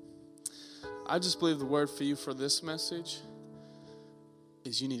celebrate. I just believe the word for you for this message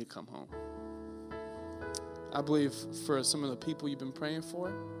is you need to come home. I believe for some of the people you've been praying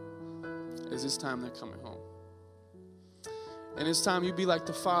for, is it's time they're coming home. And it's time you be like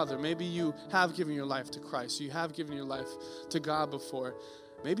the Father. Maybe you have given your life to Christ. You have given your life to God before.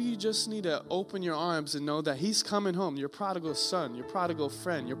 Maybe you just need to open your arms and know that he's coming home. Your prodigal son, your prodigal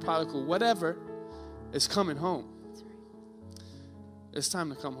friend, your prodigal whatever is coming home. It's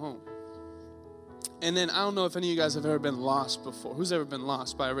time to come home. And then I don't know if any of you guys have ever been lost before. Who's ever been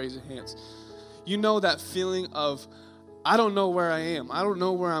lost? By raising hands. You know that feeling of, I don't know where I am. I don't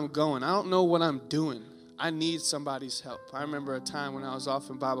know where I'm going. I don't know what I'm doing. I need somebody's help. I remember a time when I was off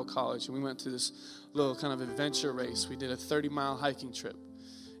in Bible college and we went to this little kind of adventure race. We did a 30-mile hiking trip.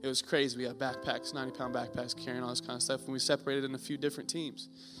 It was crazy. We had backpacks, 90-pound backpacks, carrying all this kind of stuff, and we separated in a few different teams.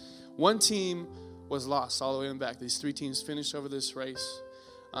 One team was lost all the way in the back. These 3 teams finished over this race.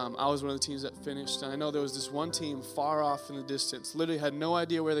 I was one of the teams that finished, and I know there was this one team far off in the distance, literally had no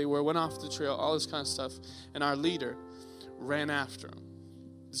idea where they were, went off the trail, all this kind of stuff, and our leader ran after him.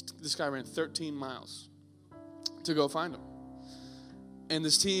 This guy ran 13 miles to go find him. And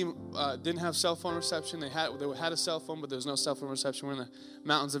this team didn't have cell phone reception. They had a cell phone, but there was no cell phone reception. We're in the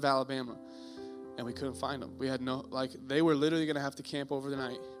mountains of Alabama, and we couldn't find them. We had they were literally going to have to camp over the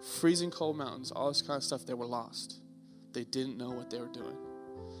night. Freezing cold mountains, all this kind of stuff. They were lost. They didn't know what they were doing.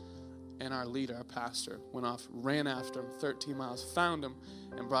 And our leader, our pastor, went off, ran after him 13 miles, found him,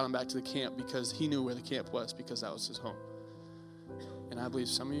 and brought him back to the camp because he knew where the camp was because that was his home. And I believe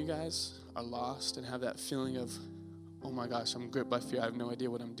some of you guys are lost and have that feeling of, oh my gosh, I'm gripped by fear. I have no idea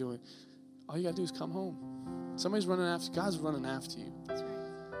what I'm doing. All you got to do is come home. Somebody's running after you. God's running after you. That's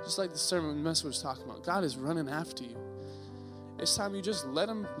right. Just like the sermon message was talking about. God is running after you. It's time you just let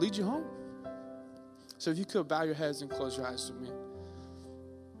him lead you home. So if you could bow your heads and close your eyes with me.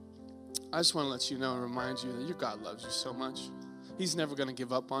 I just want to let you know and remind you that your God loves you so much. He's never going to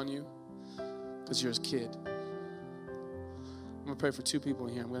give up on you because you're his kid. I'm going to pray for 2 people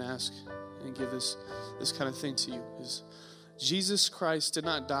in here. I'm going to ask and give this kind of thing to you. Is Jesus Christ did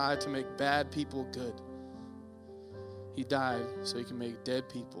not die to make bad people good. He died so he can make dead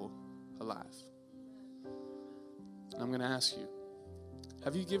people alive. I'm going to ask you,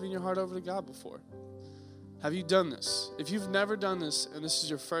 have you given your heart over to God before? Have you done this? If you've never done this and this is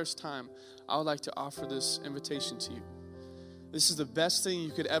your first time, I would like to offer this invitation to you. This is the best thing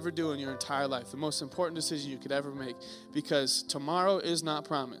you could ever do in your entire life, the most important decision you could ever make, because tomorrow is not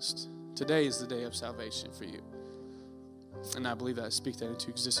promised. Today is the day of salvation for you. And I believe that I speak that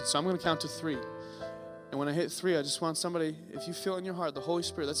into existence. So I'm going to count to 3. And when I hit 3, I just want somebody, if you feel in your heart, the Holy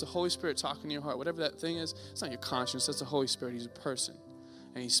Spirit, that's the Holy Spirit talking to your heart. Whatever that thing is, it's not your conscience, that's the Holy Spirit. He's a person.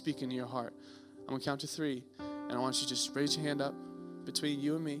 And he's speaking to your heart. I'm going to count to 3, and I want you to just raise your hand up between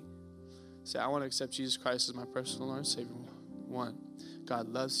you and me. Say, I want to accept Jesus Christ as my personal Lord and Savior. One, God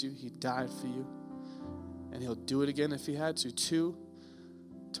loves you. He died for you. And he'll do it again if he had to. Two,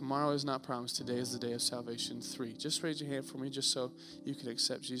 tomorrow is not promised. Today is the day of salvation. Three, just raise your hand for me just so you can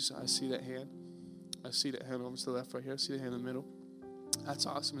accept Jesus. I see that hand. I see that hand over to the left right here. I see the hand in the middle. That's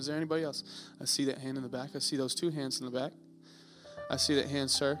awesome. Is there anybody else? I see that hand in the back. I see those two hands in the back. I see that hand,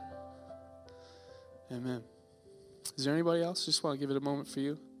 sir. Amen. Is there anybody else? Just want to give it a moment for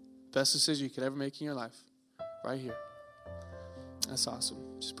you. Best decision you could ever make in your life. Right here. That's awesome.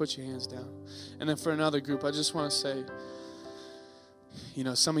 Just put your hands down. And then for another group, I just want to say,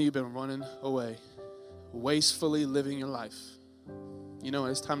 some of you have been running away, wastefully living your life.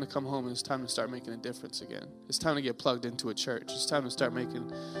 It's time to come home and it's time to start making a difference again. It's time to get plugged into a church. It's time to start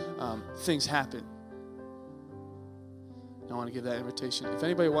making things happen. And I want to give that invitation. If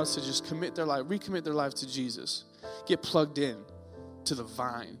anybody wants to just recommit their life to Jesus, get plugged in to the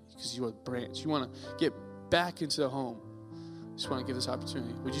vine because you are the branch. You want to get back into the home. Just want to give this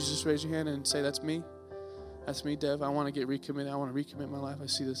opportunity. Would you just raise your hand and say, that's me? That's me, Dev. I want to get recommitted. I want to recommit my life. I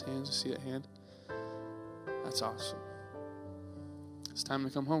see those hands. I see that hand. That's awesome. It's time to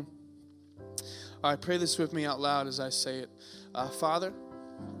come home. All right, pray this with me out loud as I say it. Father,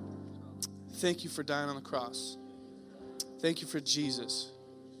 thank you for dying on the cross. Thank you for Jesus.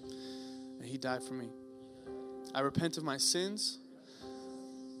 And he died for me. I repent of my sins.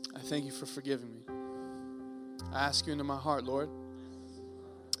 I thank you for forgiving me. I ask you into my heart, Lord.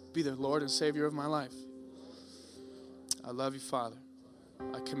 Be the Lord and Savior of my life. I love you, Father.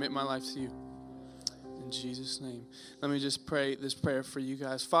 I commit my life to you. In Jesus' name. Let me just pray this prayer for you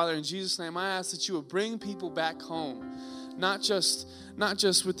guys. Father, in Jesus' name, I ask that you would bring people back home. Not just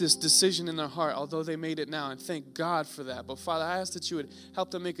with this decision in their heart, although they made it now, and thank God for that. But Father, I ask that you would help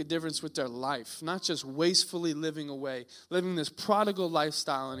them make a difference with their life, not just wastefully living away, living this prodigal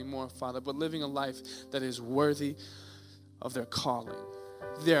lifestyle anymore, Father, but living a life that is worthy of their calling.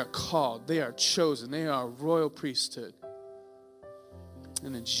 They are called, they are chosen, they are a royal priesthood.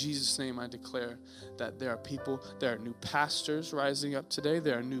 And in Jesus' name, I declare that there are new pastors rising up today.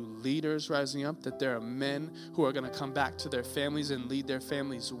 There are new leaders rising up, that there are men who are going to come back to their families and lead their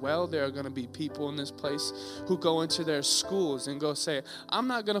families well. There are going to be people in this place who go into their schools and go say, I'm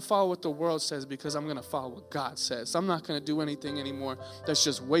not going to follow what the world says because I'm going to follow what God says. I'm not going to do anything anymore that's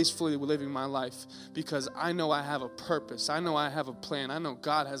just wastefully living my life because I know I have a purpose. I know I have a plan. I know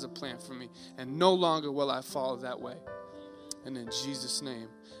God has a plan for me, and no longer will I follow that way. And in Jesus' name,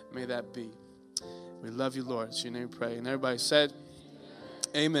 may that be. We love you, Lord. It's your name we pray. And everybody said,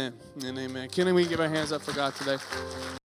 amen and amen. Can we give our hands up for God today?